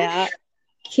 Yeah.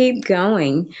 Keep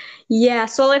going. Yeah.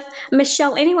 So if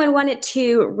Michelle, anyone wanted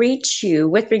to reach you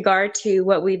with regard to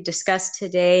what we've discussed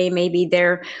today, maybe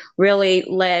they're really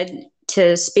led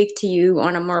to speak to you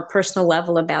on a more personal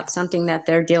level about something that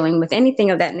they're dealing with, anything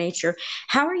of that nature,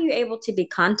 how are you able to be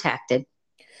contacted?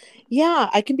 Yeah,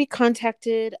 I can be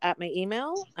contacted at my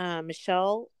email,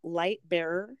 Michelle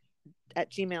Lightbearer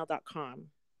at gmail.com.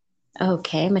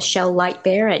 Okay, Michelle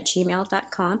Lightbear at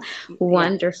gmail.com. Yeah.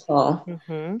 Wonderful.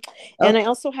 Mm-hmm. And I Okay.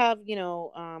 also have,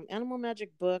 Animal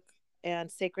Magic Book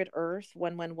and Sacred Earth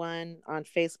 111 on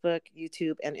Facebook,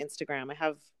 YouTube, and Instagram. I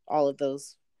have all of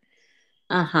those.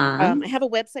 Uh-huh. I have a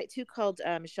website too called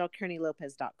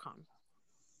MichelleKearneyLopez.com.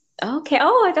 Okay.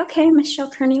 Oh, okay.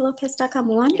 MichelleKearneyLopez.com.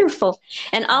 Yeah. Wonderful.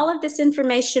 And all of this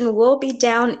information will be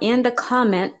down in the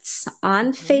comments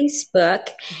on Mm-hmm. Facebook.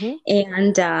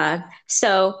 Mm-hmm. And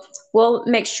so we'll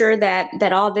make sure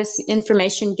that all this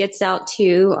information gets out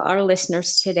to our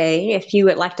listeners today. If you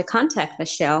would like to contact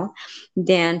Michelle,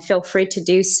 then feel free to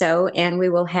do so. And we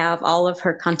will have all of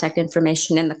her contact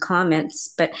information in the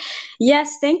comments. But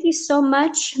yes, thank you so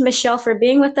much, Michelle, for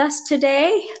being with us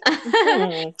today.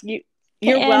 Mm-hmm.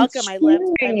 You're And welcome. I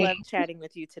sharing. loved chatting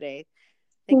with you today.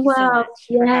 Thank you so Well, much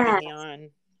for having yeah, me on.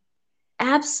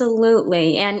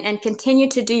 absolutely. And continue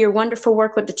to do your wonderful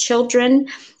work with the children.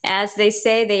 As they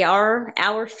say, they are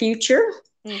our future.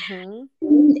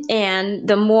 Mm-hmm. And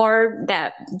the more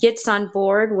that gets on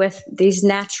board with these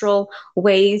natural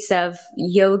ways of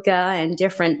yoga and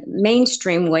different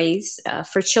mainstream ways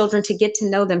for children to get to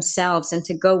know themselves and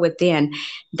to go within,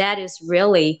 that is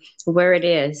really where it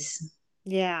is.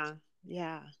 Yeah.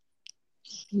 Yeah.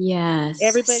 Yes.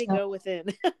 Everybody go within.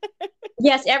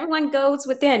 Yes, everyone goes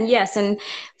within. Yes, and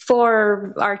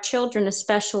for our children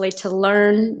especially to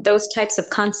learn those types of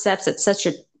concepts at such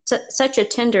a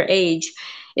tender age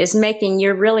is making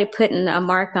you're really putting a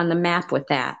mark on the map with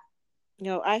that.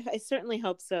 No, I certainly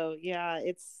hope so. Yeah,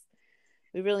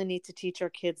 we really need to teach our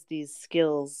kids these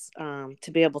skills,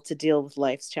 to be able to deal with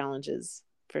life's challenges,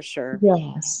 for sure.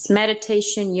 Yes,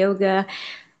 meditation, yoga.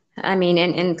 I mean,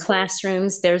 in Mhm.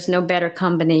 classrooms, there's no better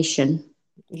combination.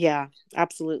 Yeah,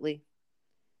 absolutely.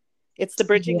 It's the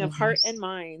bridging of heart and Yes.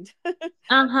 mind. Uh-huh,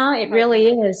 it Heart and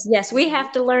really mind. is. Yes, we Hmm.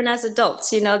 have to learn as adults.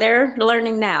 They're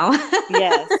learning now.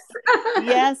 Yes.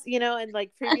 Yes, and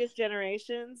like previous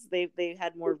generations, they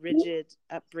had more rigid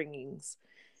upbringings.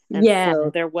 And Yeah. so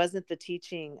there wasn't the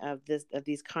teaching of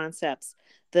these concepts.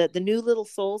 The new little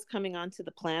souls coming onto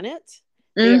the planet,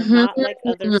 they are Mm-hmm. not like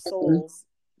other souls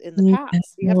in the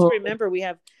past. You have to remember, we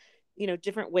have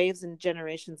different waves and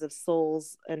generations of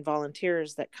souls and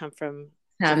volunteers that come from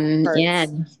different Yeah,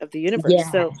 parts of the universe.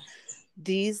 yeah. So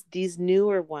these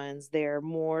newer ones, they're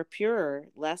more pure,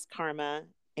 less karma,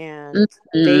 and Mhm.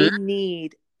 they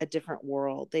need a different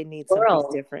world. They need something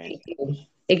World. different.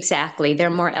 Exactly. They're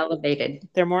more elevated.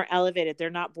 They're more elevated. They're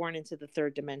not born into the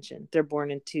third dimension. They're born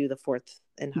into the fourth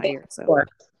and higher. So Therefore,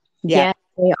 yeah. yes,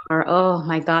 they are. Oh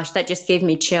my gosh, that just gave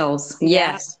me chills. Yeah.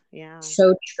 Yes. Yeah.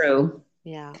 So true.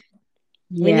 Yeah.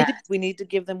 We Yeah. need to we need to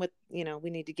give them we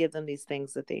need to give them these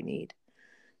things that they need.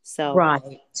 So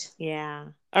Right. yeah.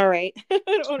 All right. I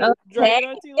don't want to drag Okay. it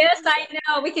on too long. Yes, I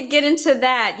know. We could get into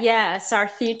that. Yes, our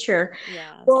future.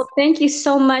 Well, Yes. thank you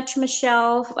so much,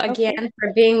 Michelle, again, Okay.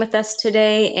 for being with us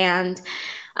today. And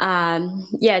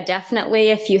yeah, definitely,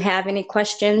 if you have any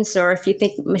questions or if you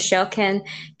think Michelle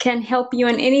can help you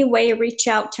in any way, reach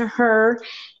out to her.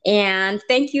 And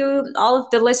thank you, all of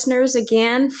the listeners,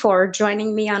 again, for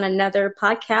joining me on another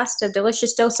podcast, A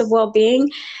Delicious Dose of Wellbeing.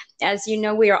 As you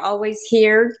know, we are always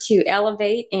here to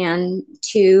elevate and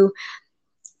to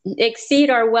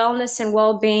exceed our wellness and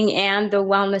well-being and the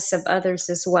wellness of others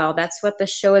as well. That's what the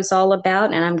show is all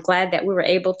about, and I'm glad that we were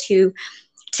able to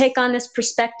take on this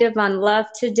perspective on love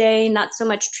today, not so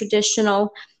much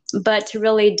traditional, but to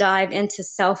really dive into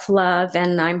self-love.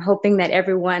 And I'm hoping that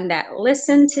everyone that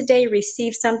listened today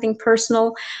received something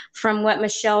personal from what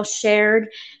Michelle shared.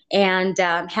 And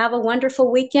have a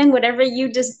wonderful weekend, whatever you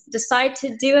decide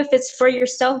to do. If it's for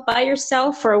yourself, by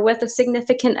yourself, or with a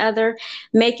significant other,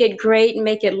 make it great and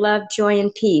make it love, joy,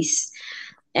 and peace.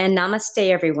 And namaste,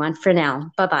 everyone, for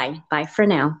now. Bye-bye. Bye for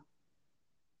now.